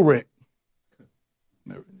 that's old Rick.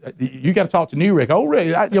 You got to talk to new Rick. Old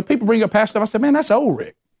Rick. People bring up past stuff. I said, man, that's old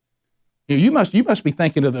Rick. You must be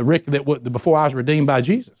thinking of the Rick that before I was redeemed by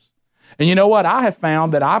Jesus. And you know what? I have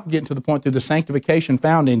found that I've gotten to the point through the sanctification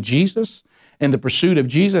found in Jesus and the pursuit of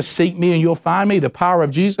Jesus. Seek me and you'll find me, the power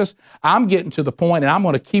of Jesus. I'm getting to the point, and I'm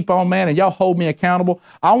going to keep on, man, and y'all hold me accountable.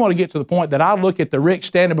 I want to get to the point that I look at the Rick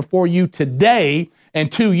standing before you today,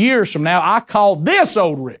 and 2 years from now, I call this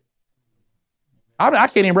old Rick. I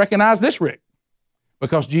can't even recognize this Rick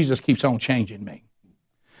because Jesus keeps on changing me.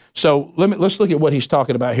 So let's look at what he's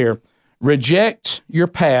talking about here. Reject your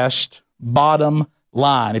past, bottom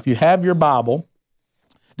line. If you have your Bible,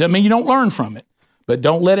 doesn't mean you don't learn from it, but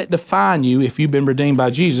don't let it define you if you've been redeemed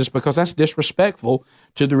by Jesus, because that's disrespectful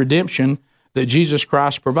to the redemption that Jesus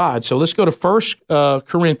Christ provides. So let's go to 1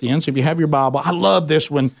 Corinthians. If you have your Bible, I love this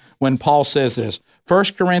when Paul says this. 1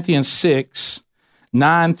 Corinthians 6,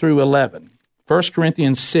 9 through 11. 1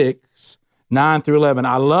 Corinthians 6, 9 through 11.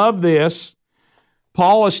 I love this.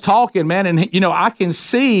 Paul is talking, man, and I can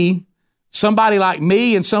see somebody like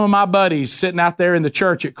me and some of my buddies sitting out there in the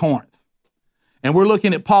church at Corinth. And we're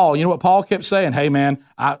looking at Paul. You know what Paul kept saying? Hey, man,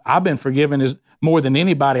 I've been forgiven more than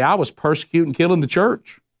anybody. I was persecuting, killing the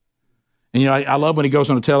church. And, I love when he goes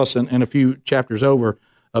on to tell us in a few chapters over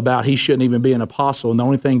about he shouldn't even be an apostle, and the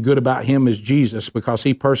only thing good about him is Jesus because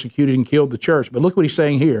he persecuted and killed the church. But look what he's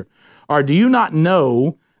saying here. Or do you not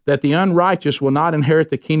know that the unrighteous will not inherit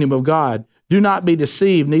the kingdom of God? Do not be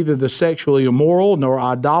deceived, neither the sexually immoral, nor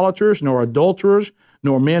idolaters, nor adulterers,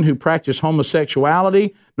 nor men who practice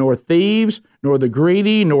homosexuality, nor thieves, nor the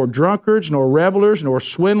greedy, nor drunkards, nor revelers, nor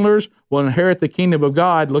swindlers will inherit the kingdom of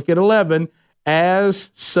God. Look at 11.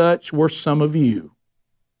 As such were some of you.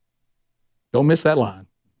 Don't miss that line.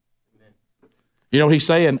 You know what he's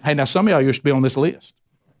saying? Hey, now some of y'all used to be on this list,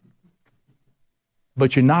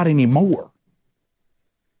 but you're not anymore.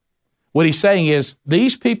 What he's saying is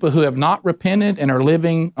these people who have not repented and are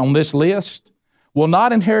living on this list will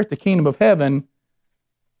not inherit the kingdom of heaven,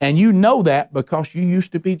 and you know that because you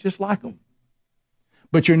used to be just like them.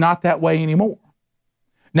 But you're not that way anymore.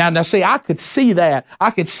 Now, see, I could see that. I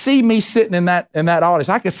could see me sitting in that audience.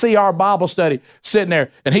 I could see our Bible study sitting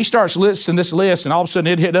there, and he starts listing this list, and all of a sudden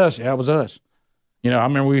it hit us. Yeah, it was us. I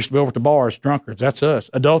remember we used to be over at the bars, drunkards, that's us.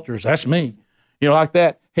 Adulterers, that's me. Like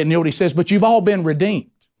that. And you know what he says? But you've all been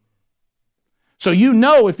redeemed. So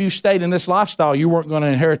if you stayed in this lifestyle, you weren't going to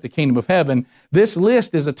inherit the kingdom of heaven. This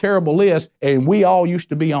list is a terrible list, and we all used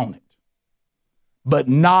to be on it. But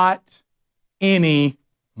not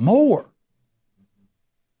anymore.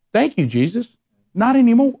 Thank you, Jesus. Not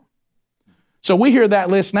anymore. So we hear that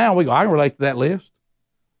list now, we go, I can relate to that list.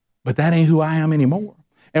 But that ain't who I am anymore.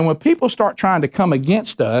 And when people start trying to come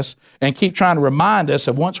against us and keep trying to remind us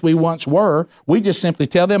of we once were, we just simply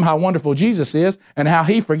tell them how wonderful Jesus is and how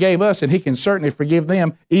he forgave us, and he can certainly forgive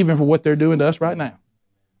them even for what they're doing to us right now.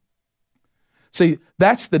 See,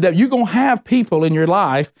 that's the devil. You're going to have people in your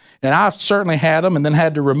life, and I've certainly had them and then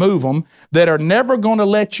had to remove them, that are never going to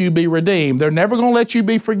let you be redeemed. They're never going to let you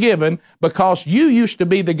be forgiven because you used to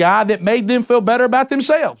be the guy that made them feel better about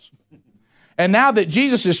themselves. And now that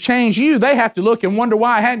Jesus has changed you, they have to look and wonder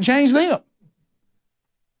why I hadn't changed them.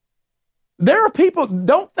 There are people,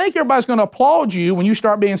 don't think everybody's going to applaud you when you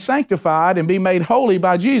start being sanctified and be made holy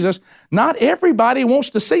by Jesus. Not everybody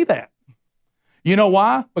wants to see that. You know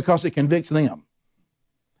why? Because it convicts them.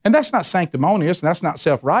 And that's not sanctimonious, and that's not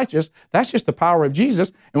self-righteous. That's just the power of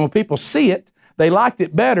Jesus. And when people see it, they liked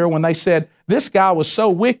it better when they said, this guy was so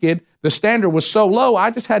wicked, the standard was so low, I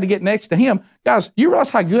just had to get next to him. Guys, you realize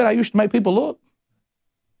how good I used to make people look?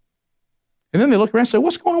 And then they look around and say,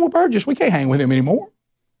 what's going on with Burgess? We can't hang with him anymore.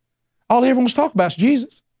 All he ever wants to talk about is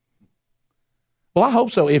Jesus. Well, I hope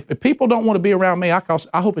so. If people don't want to be around me, I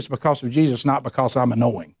hope it's because of Jesus, not because I'm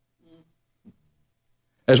annoying.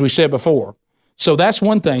 As we said before. So that's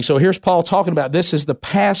one thing. So here's Paul talking about this is the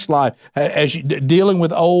past life, as you, dealing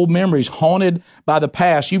with old memories, haunted by the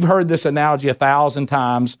past. You've heard this analogy 1,000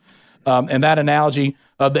 times, and that analogy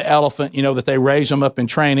of the elephant, that they raise them up in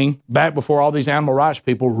training back before all these animal rights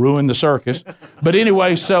people ruined the circus. But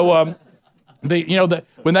anyway, so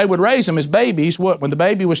when they would raise them as babies, when the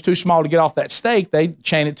baby was too small to get off that stake, they'd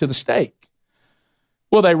chain it to the stake.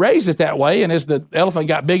 Well, they raised it that way, and as the elephant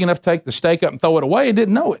got big enough to take the stake up and throw it away, it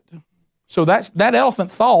didn't know it. So that elephant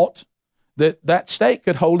thought that stake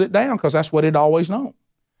could hold it down because that's what it always known.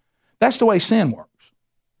 That's the way sin works.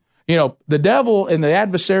 You know, the devil and the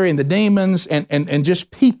adversary and the demons and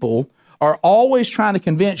just people are always trying to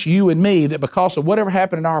convince you and me that because of whatever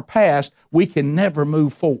happened in our past, we can never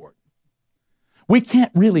move forward. We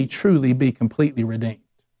can't really truly be completely redeemed.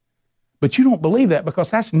 But you don't believe that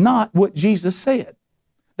because that's not what Jesus said.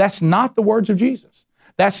 That's not the words of Jesus.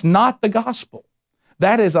 That's not the gospel.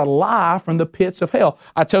 That is a lie from the pits of hell.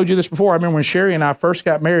 I told you this before. I remember when Sherry and I first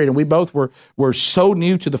got married, and we both were so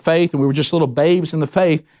new to the faith, and we were just little babes in the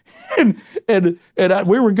faith, and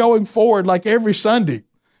we were going forward like every Sunday.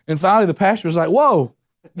 And finally, the pastor was like, "Whoa,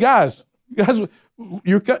 guys, are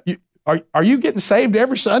you getting saved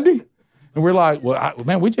every Sunday?" And we're like, "Well,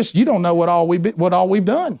 man, you don't know what all we've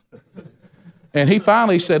done." And he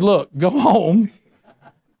finally said, "Look, go home."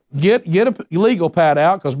 Get a legal pad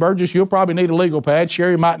out, because Burgess, you'll probably need a legal pad.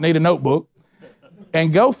 Sherry might need a notebook.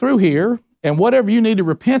 And go through here, and whatever you need to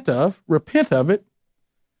repent of it,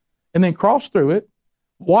 and then cross through it,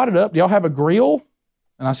 wad it up. Do y'all have a grill?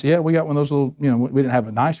 And I said, yeah, we got one of those little, we didn't have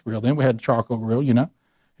a nice grill then. We had a charcoal grill,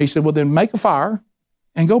 He said, well, then make a fire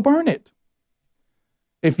and go burn it.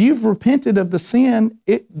 If you've repented of the sin,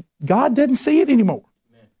 God doesn't see it anymore.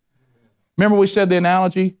 Remember we said the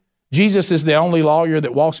analogy? Jesus is the only lawyer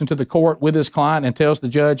that walks into the court with his client and tells the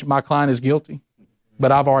judge, my client is guilty,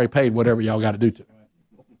 but I've already paid whatever y'all got to do to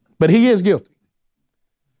him. But he is guilty.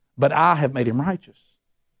 But I have made him righteous.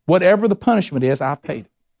 Whatever the punishment is, I've paid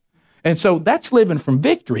it. And so that's living from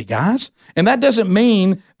victory, guys. And that doesn't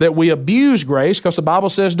mean that we abuse grace, because the Bible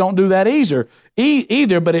says don't do that either,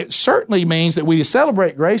 but it certainly means that we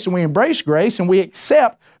celebrate grace and we embrace grace and we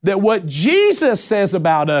accept that what Jesus says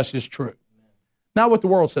about us is true. Not what the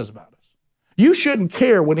world says about us. You shouldn't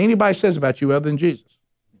care what anybody says about you other than Jesus.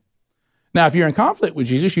 Now, if you're in conflict with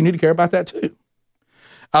Jesus, you need to care about that too.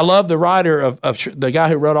 I love the writer of the guy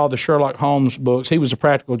who wrote all the Sherlock Holmes books. He was a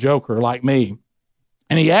practical joker like me.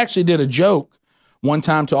 And he actually did a joke one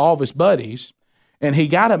time to all of his buddies, and he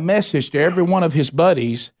got a message to every one of his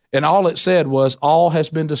buddies, and all it said was, all has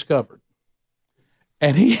been discovered.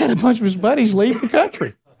 And he had a bunch of his buddies leave the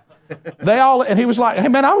country. And he was like, hey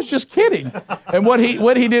man, I was just kidding. And what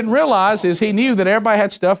he didn't realize is he knew that everybody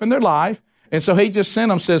had stuff in their life. And so he just sent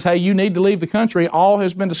them, says, hey, you need to leave the country. All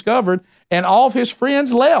has been discovered. And all of his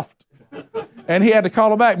friends left. And he had to call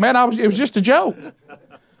them back. Man, it was just a joke.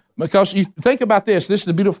 Because you think about this. This is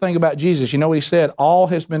the beautiful thing about Jesus. You know what he said? All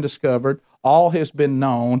has been discovered. All has been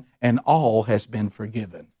known. And all has been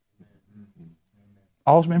forgiven.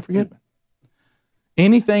 All has been forgiven.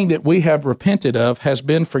 Anything that we have repented of has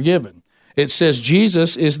been forgiven. It says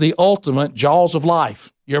Jesus is the ultimate jaws of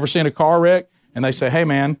life. You ever seen a car wreck? And they say, hey,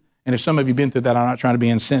 man, and if some of you have been through that, I'm not trying to be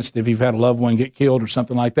insensitive. You've had a loved one get killed or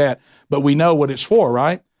something like that. But we know what it's for,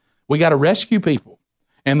 right? We got to rescue people.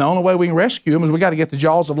 And the only way we can rescue them is we got to get the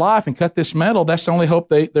jaws of life and cut this metal. That's the only hope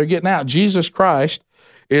they're getting out. Jesus Christ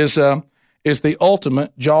is the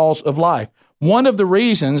ultimate jaws of life. One of the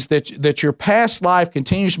reasons that your past life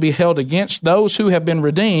continues to be held against those who have been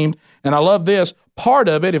redeemed, and I love this, part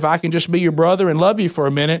of it, if I can just be your brother and love you for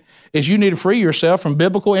a minute, is you need to free yourself from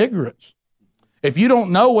biblical ignorance. If you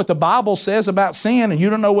don't know what the Bible says about sin and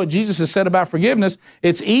you don't know what Jesus has said about forgiveness,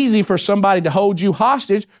 it's easy for somebody to hold you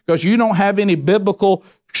hostage because you don't have any biblical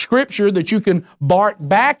scripture that you can bark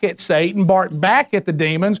back at Satan, bark back at the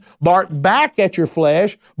demons, bark back at your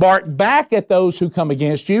flesh, bark back at those who come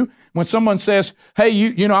against you. When someone says, hey,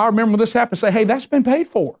 I remember when this happened, say, hey, that's been paid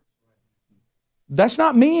for. That's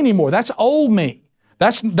not me anymore. That's old me.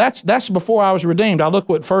 That's before I was redeemed. I look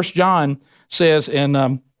what 1 John says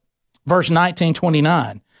in verse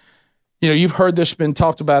 19:29. You've heard this been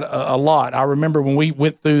talked about a lot. I remember when we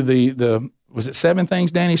went through was it 7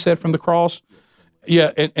 things Danny said from the cross?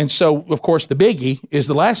 Yeah, and so, of course, the biggie is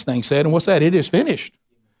the last thing said, and what's that? It is finished.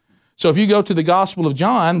 So if you go to the Gospel of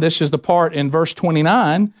John, this is the part in verse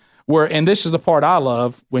 29 and this is the part I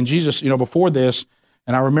love, when Jesus, before this,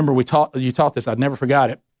 and I remember you taught this, I'd never forgot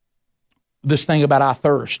it, this thing about I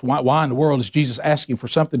thirst. Why in the world is Jesus asking for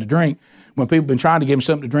something to drink when people have been trying to give him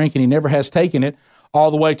something to drink and he never has taken it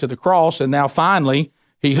all the way to the cross, and now finally,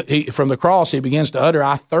 he from the cross, he begins to utter,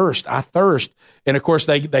 I thirst, I thirst. And of course,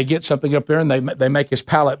 they get something up there and they make his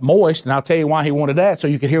palate moist, and I'll tell you why he wanted that, so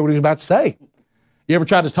you could hear what he was about to say. You ever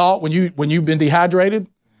tried to talk when you've been dehydrated?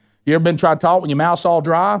 You ever been trying to talk when your mouth's all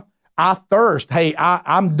dry? I thirst. Hey,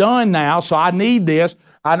 I'm done now, so I need this.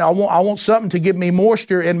 I want something to give me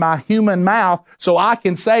moisture in my human mouth so I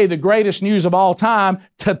can say the greatest news of all time,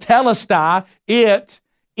 tetelestai, it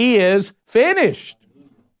is finished.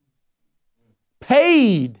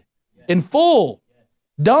 Paid in full.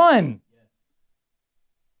 Done.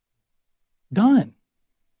 Done.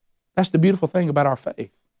 That's the beautiful thing about our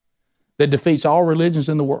faith. that defeats all religions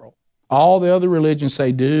in the world. All the other religions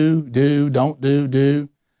say do, don't do.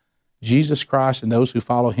 Jesus Christ and those who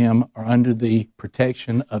follow him are under the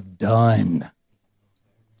protection of done.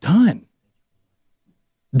 Done.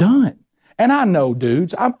 And I know,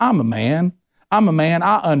 dudes, I'm a man.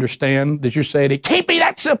 I understand that you're saying it can't be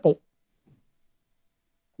that simple.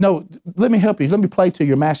 No, let me help you. Let me play to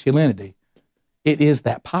your masculinity. It is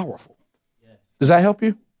that powerful. Does that help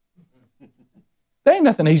you? There ain't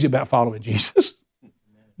nothing easy about following Jesus.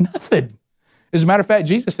 Nothing. As a matter of fact,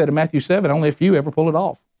 Jesus said in Matthew 7, only a few ever pull it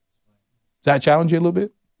off. Does that challenge you a little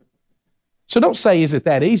bit? So don't say, is it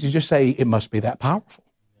that easy? Just say, it must be that powerful.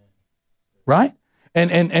 Right?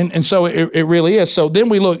 And so it really is. So then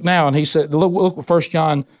we look now, and he said, look at 1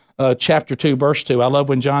 John chapter 2, verse 2. I love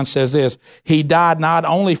when John says this. He died not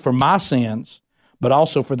only for my sins, but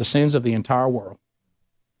also for the sins of the entire world.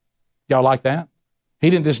 Y'all like that?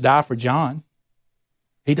 He didn't just die for John.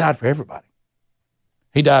 He died for everybody.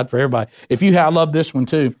 He died for everybody. I love this one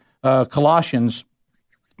too. Colossians,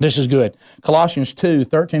 this is good. Colossians 2,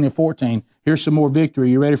 13 and 14. Here's some more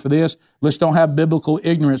victory. You ready for this? Let's don't have biblical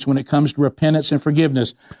ignorance when it comes to repentance and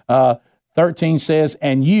forgiveness. 13 says,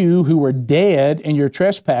 and you who were dead in your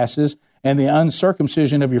trespasses and the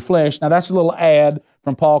uncircumcision of your flesh. Now that's a little add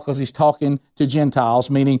from Paul because he's talking to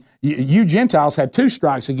Gentiles, meaning you Gentiles had two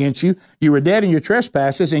strikes against you. You were dead in your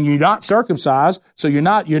trespasses and you're not circumcised, so you're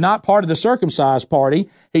not part of the circumcised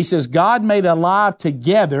party. He says, God made alive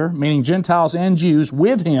together, meaning Gentiles and Jews,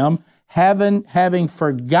 with him, having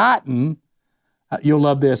forgotten, you'll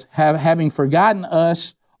love this, having forgotten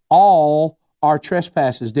us all our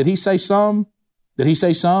trespasses. Did he say some?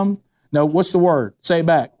 No, what's the word? Say it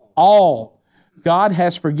back. All. God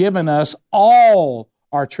has forgiven us all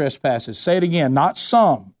our trespasses. Say it again, not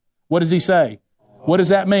some. What does he say? What does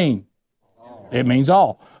that mean? It means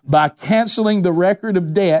all. By canceling the record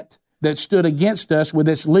of debt that stood against us with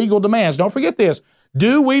its legal demands. Don't forget this.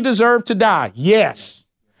 Do we deserve to die? Yes.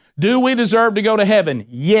 Do we deserve to go to heaven?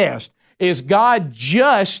 Yes. Is God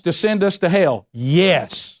just to send us to hell?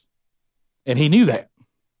 Yes. And he knew that,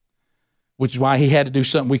 which is why he had to do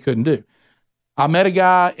something we couldn't do. I met a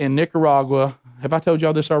guy in Nicaragua. Have I told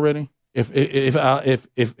y'all this already? If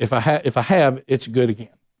I have, it's good again.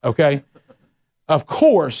 Okay. Of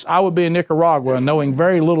course, I would be in Nicaragua knowing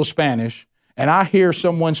very little Spanish, and I hear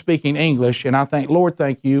someone speaking English, and I think, Lord,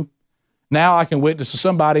 thank you. Now I can witness to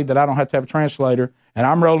somebody that I don't have to have a translator, and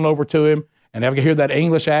I'm rolling over to him, and I can hear that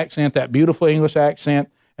English accent, that beautiful English accent,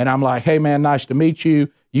 and I'm like, hey man, nice to meet you.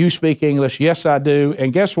 You speak English? Yes, I do.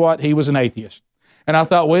 And guess what? He was an atheist. And I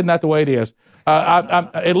thought, well, isn't that the way it is?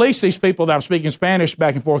 At least these people that I'm speaking Spanish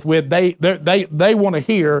back and forth with, they want to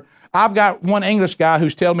hear. I've got one English guy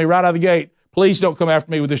who's telling me right out of the gate, please don't come after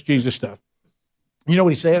me with this Jesus stuff. You know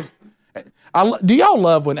what he said? Do y'all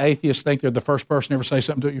love when atheists think they're the first person to ever say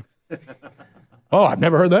something to you? Oh, I've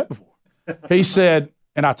never heard that before. He said,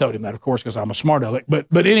 and I told him that, of course, because I'm a smart aleck.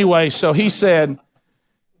 But anyway, so he said,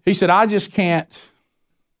 I just can't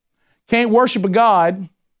worship a God.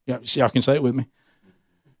 Y'all can say it with me.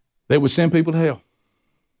 That would send people to hell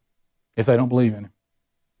if they don't believe in him.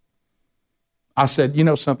 I said, you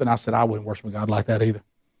know something? I said, I wouldn't worship a God like that either.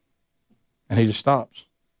 And he just stops.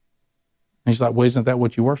 And he's like, well, isn't that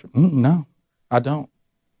what you worship? No, I don't.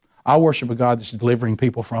 I worship a God that's delivering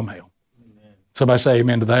people from hell. Amen. Somebody say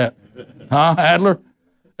amen to that. Huh, Adler?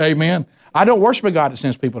 Amen. I don't worship a God that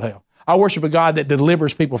sends people to hell. I worship a God that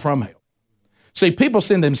delivers people from hell. See, people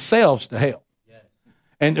send themselves to hell.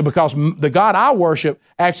 And because the God I worship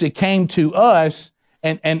actually came to us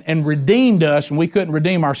and redeemed us, and we couldn't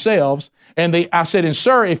redeem ourselves. And I said, and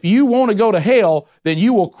sir, if you want to go to hell, then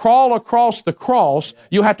you will crawl across the cross.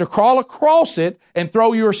 You'll have to crawl across it and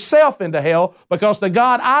throw yourself into hell, because the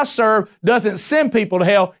God I serve doesn't send people to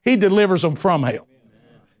hell. He delivers them from hell.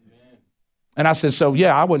 And I said, so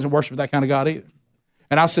yeah, I wouldn't worship that kind of God either.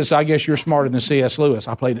 And I said, so I guess you're smarter than C.S. Lewis.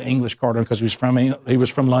 I played an English card because he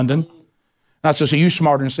was from London. And I said, so you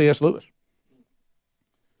smarter than C.S. Lewis?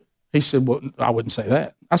 He said, well, I wouldn't say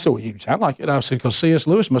that. I said, well, you sound like it. I said, because C.S.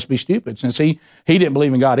 Lewis must be stupid, since he didn't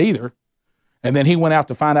believe in God either. And then he went out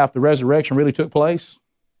to find out if the resurrection really took place.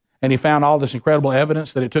 And he found all this incredible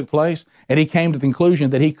evidence that it took place. And he came to the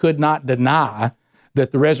conclusion that he could not deny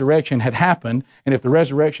that the resurrection had happened. And if the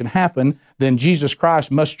resurrection happened, then Jesus Christ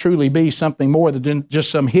must truly be something more than just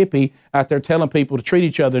some hippie out there telling people to treat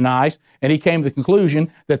each other nice. And he came to the conclusion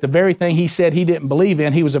that the very thing he said he didn't believe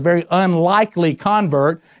in, he was a very unlikely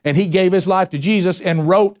convert, and he gave his life to Jesus and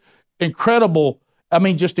wrote incredible,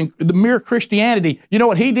 the mere Christianity. You know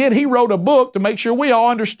what he did? He wrote a book to make sure we all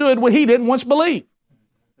understood what he didn't once believe.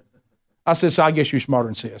 I said, so I guess you're smarter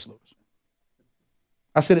than C.S. Lewis.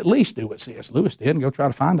 I said, at least do what C.S. Lewis did and go try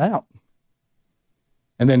to find out.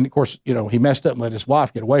 And then, of course, he messed up and let his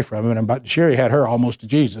wife get away from him. And Sherry had her almost to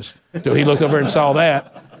Jesus. So he looked over and saw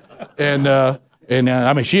that. And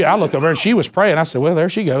I looked over and she was praying. I said, well, there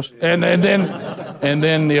she goes. And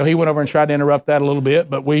then he went over and tried to interrupt that a little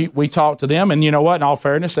bit. But we talked to them. And you know what? In all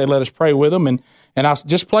fairness, they let us pray with them. And I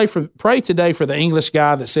just pray today for the English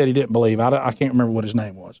guy that said he didn't believe. I can't remember what his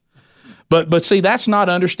name was. But see, that's not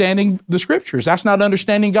understanding the Scriptures. That's not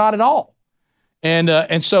understanding God at all.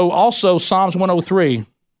 And so also Psalms 103,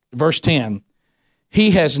 verse 10,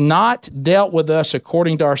 He has not dealt with us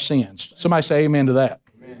according to our sins. Somebody say amen to that.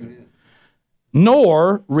 Amen.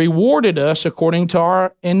 Nor rewarded us according to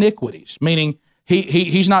our iniquities, meaning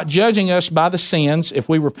He's not judging us by the sins if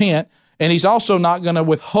we repent, and He's also not going to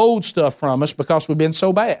withhold stuff from us because we've been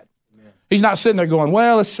so bad. Amen. He's not sitting there going,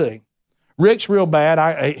 well, let's see. Rick's real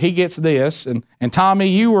bad. He gets this. And Tommy,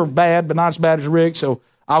 you were bad, but not as bad as Rick, so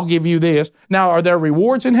I'll give you this. Now, are there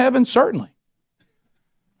rewards in heaven? Certainly.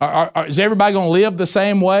 Is everybody going to live the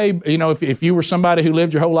same way? If you were somebody who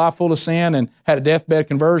lived your whole life full of sin and had a deathbed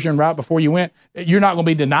conversion right before you went, you're not going to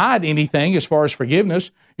be denied anything as far as forgiveness.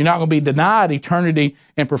 You're not going to be denied eternity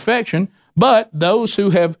and perfection. But those who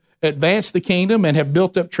have advanced the kingdom and have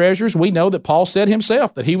built up treasures, we know that Paul said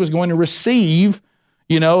himself that he was going to receive,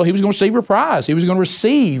 he was going to receive a prize. He was going to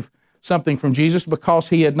receive something from Jesus because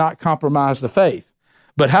he had not compromised the faith.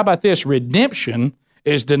 But how about this? Redemption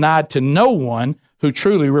is denied to no one who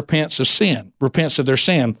truly repents of their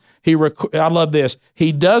sin. I love this.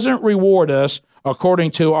 He doesn't reward us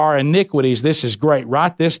according to our iniquities. This is great.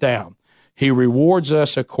 Write this down. He rewards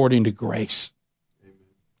us according to grace. Amen.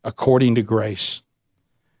 According to grace.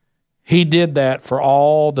 He did that for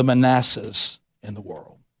all the Manassehs in the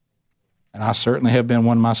world. And I certainly have been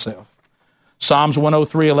one myself. Psalms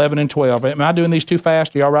 103, 11 and 12. Am I doing these too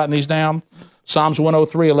fast? Are y'all writing these down? Psalms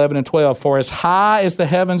 103, 11 and 12. For as high as the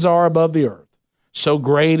heavens are above the earth, so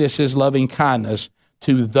great is His loving kindness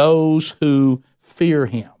to those who fear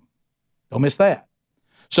Him. Don't miss that.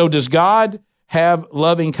 So does God have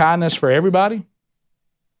loving kindness for everybody?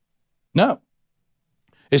 No.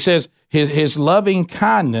 It says His loving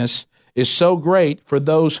kindness is so great for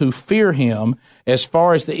those who fear Him. As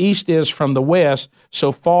far as the east is from the west,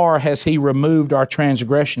 so far has He removed our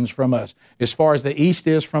transgressions from us. As far as the east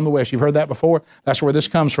is from the west. You've heard that before? That's where this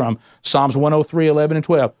comes from. Psalms 103, 11 and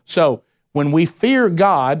 12. So when we fear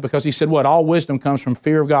God, because He said what? All wisdom comes from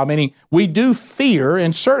fear of God, meaning we do fear,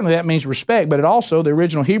 and certainly that means respect, but it also, the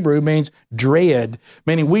original Hebrew means dread,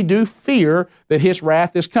 meaning we do fear that His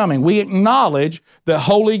wrath is coming. We acknowledge that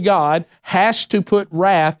holy God has to put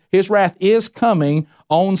wrath. His wrath is coming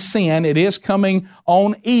on sin. It is coming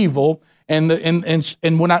on evil. And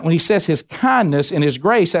when He says His kindness and His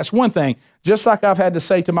grace, that's one thing. Just like I've had to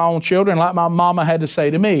say to my own children, like my mama had to say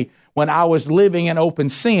to me, when I was living in open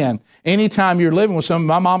sin. Anytime you're living with someone,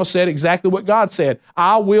 my mama said exactly what God said.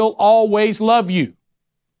 I will always love you.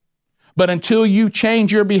 But until you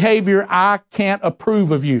change your behavior, I can't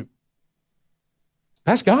approve of you.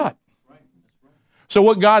 That's God. So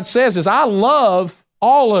what God says is, I love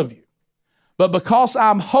all of you. But because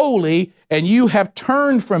I'm holy and you have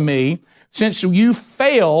turned from me, since you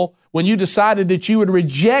fell when you decided that you would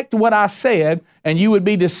reject what I said and you would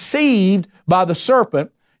be deceived by the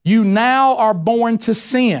serpent, you now are born to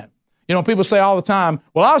sin. People say all the time,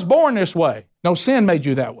 well, I was born this way. No, sin made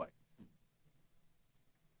you that way.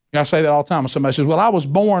 I say that all the time when somebody says, well, I was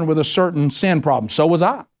born with a certain sin problem. So was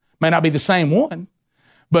I. May not be the same one.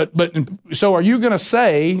 But so are you going to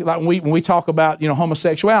say, like when we talk about,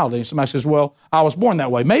 homosexuality, somebody says, well, I was born that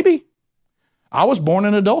way. Maybe. I was born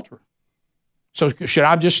an adulterer. So should I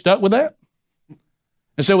have just stuck with that?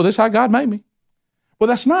 And say, well, this is how God made me. Well,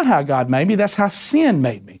 that's not how God made me. That's how sin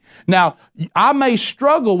made me. Now, I may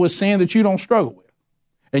struggle with sin that you don't struggle with.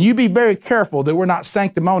 And you be very careful that we're not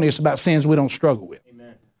sanctimonious about sins we don't struggle with.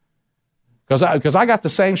 Amen. Because I got the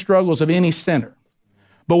same struggles of any sinner.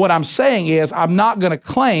 But what I'm saying is, I'm not going to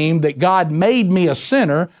claim that God made me a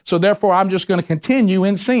sinner, so therefore I'm just going to continue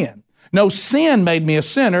in sin. No, sin made me a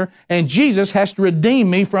sinner, and Jesus has to redeem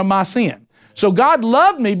me from my sin. So God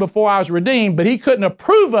loved me before I was redeemed, but He couldn't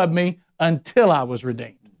approve of me until I was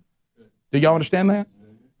redeemed. Do y'all understand that?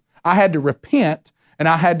 I had to repent, and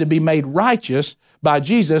I had to be made righteous by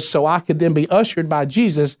Jesus so I could then be ushered by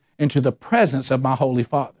Jesus into the presence of my Holy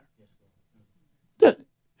Father.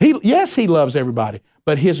 Yes, He loves everybody,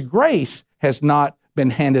 but His grace has not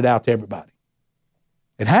been handed out to everybody.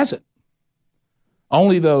 It hasn't.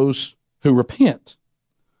 Only those who repent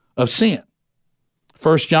of sin.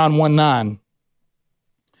 1 John 1:9.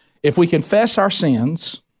 If we confess our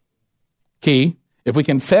sins, if we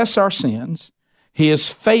confess our sins, He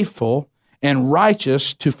is faithful and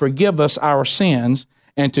righteous to forgive us our sins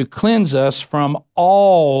and to cleanse us from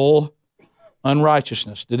all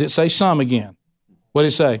unrighteousness. Did it say some again? What did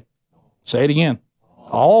it say? Say it again.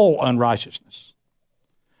 All unrighteousness.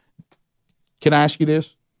 Can I ask you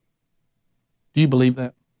this? Do you believe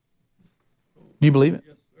that? Do you believe it?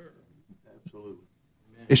 Yes, sir. Absolutely.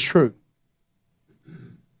 It's true.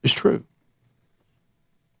 It's true.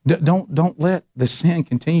 Don't let the sin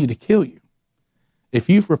continue to kill you. If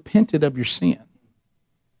you've repented of your sin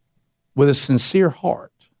with a sincere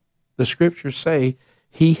heart, the scriptures say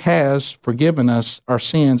he has forgiven us our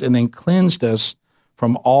sins and then cleansed us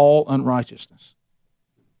from all unrighteousness.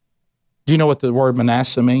 Do you know what the word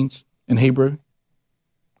Manasseh means in Hebrew?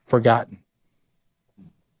 Forgotten.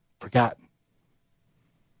 Forgotten.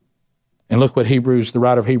 And look what the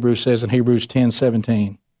writer of Hebrews says in Hebrews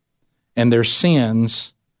 10:17. And their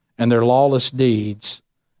sins and their lawless deeds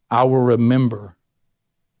I will remember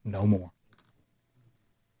no more.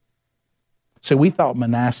 So we thought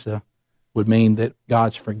Manasseh would mean that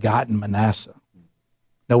God's forgotten Manasseh.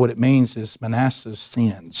 No, what it means is Manasseh's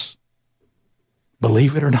sins,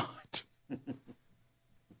 believe it or not,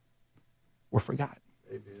 were forgotten.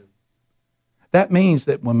 Amen. That means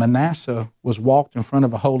that when Manasseh was walked in front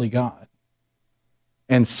of a holy God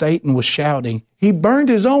and Satan was shouting, he burned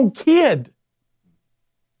his own kid.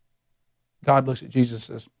 God looks at Jesus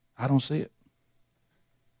and says, I don't see it.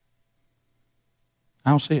 I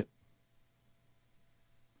don't see it.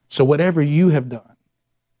 So whatever you have done,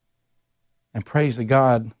 and praise the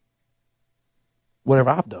God, whatever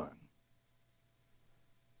I've done,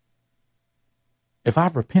 if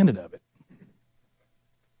I've repented of it,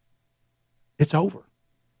 it's over.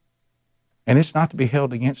 And it's not to be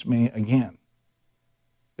held against me again.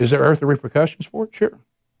 Is there earthly repercussions for it? Sure.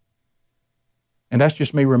 And that's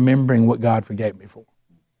just me remembering what God forgave me for.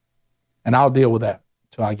 And I'll deal with that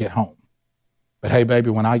till I get home. But hey, baby,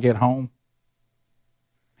 when I get home,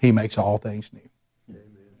 he makes all things new. Amen.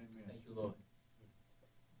 Thank you, Lord.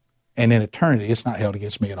 And in eternity, it's not held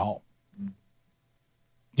against me at all.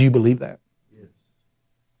 Do you believe that? Yes.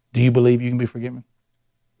 Do you believe you can be forgiven?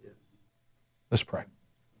 Yes. Let's pray.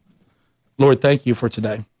 Lord, thank you for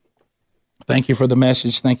today. Thank you for the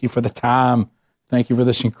message. Thank you for the time. Thank you for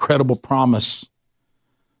this incredible promise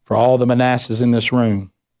for all the Manassehs in this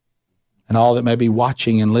room and all that may be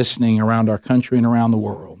watching and listening around our country and around the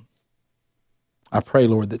world. I pray,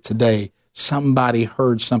 Lord, that today somebody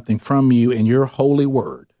heard something from you in your holy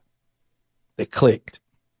word that clicked.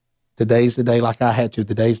 Today's the day like I had to.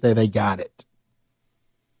 Today's the day they got it.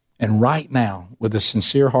 And right now, with a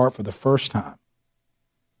sincere heart for the first time,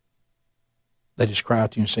 they just cry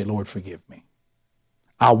out to you and say, Lord, forgive me.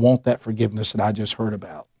 I want that forgiveness that I just heard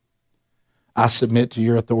about. I submit to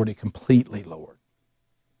your authority completely, Lord.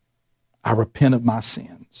 I repent of my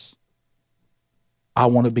sins. I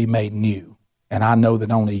want to be made new. And I know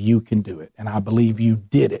that only you can do it. And I believe you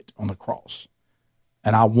did it on the cross.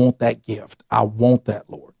 And I want that gift. I want that,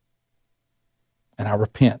 Lord. And I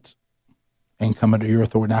repent and come under your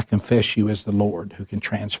authority. And I confess you as the Lord who can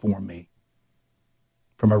transform me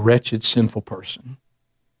from a wretched, sinful person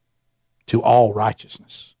to all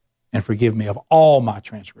righteousness and forgive me of all my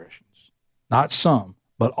transgressions. Not some,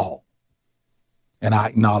 but all. And I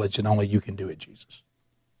acknowledge that only you can do it, Jesus.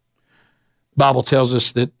 The Bible tells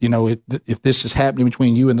us that, if this is happening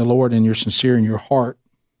between you and the Lord and you're sincere in your heart,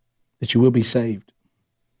 that you will be saved.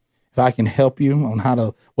 If I can help you on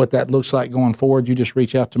what that looks like going forward, you just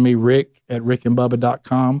reach out to me, Rick at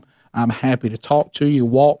rickandbubba.com. I'm happy to talk to you,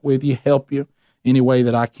 walk with you, help you any way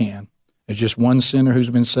that I can. There's just one sinner who's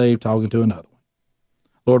been saved talking to another one.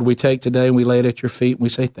 Lord, we take today and we lay it at your feet and we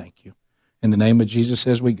say thank you. In the name of Jesus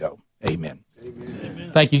as we go, amen.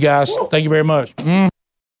 Amen. Thank you, guys. Thank you very much.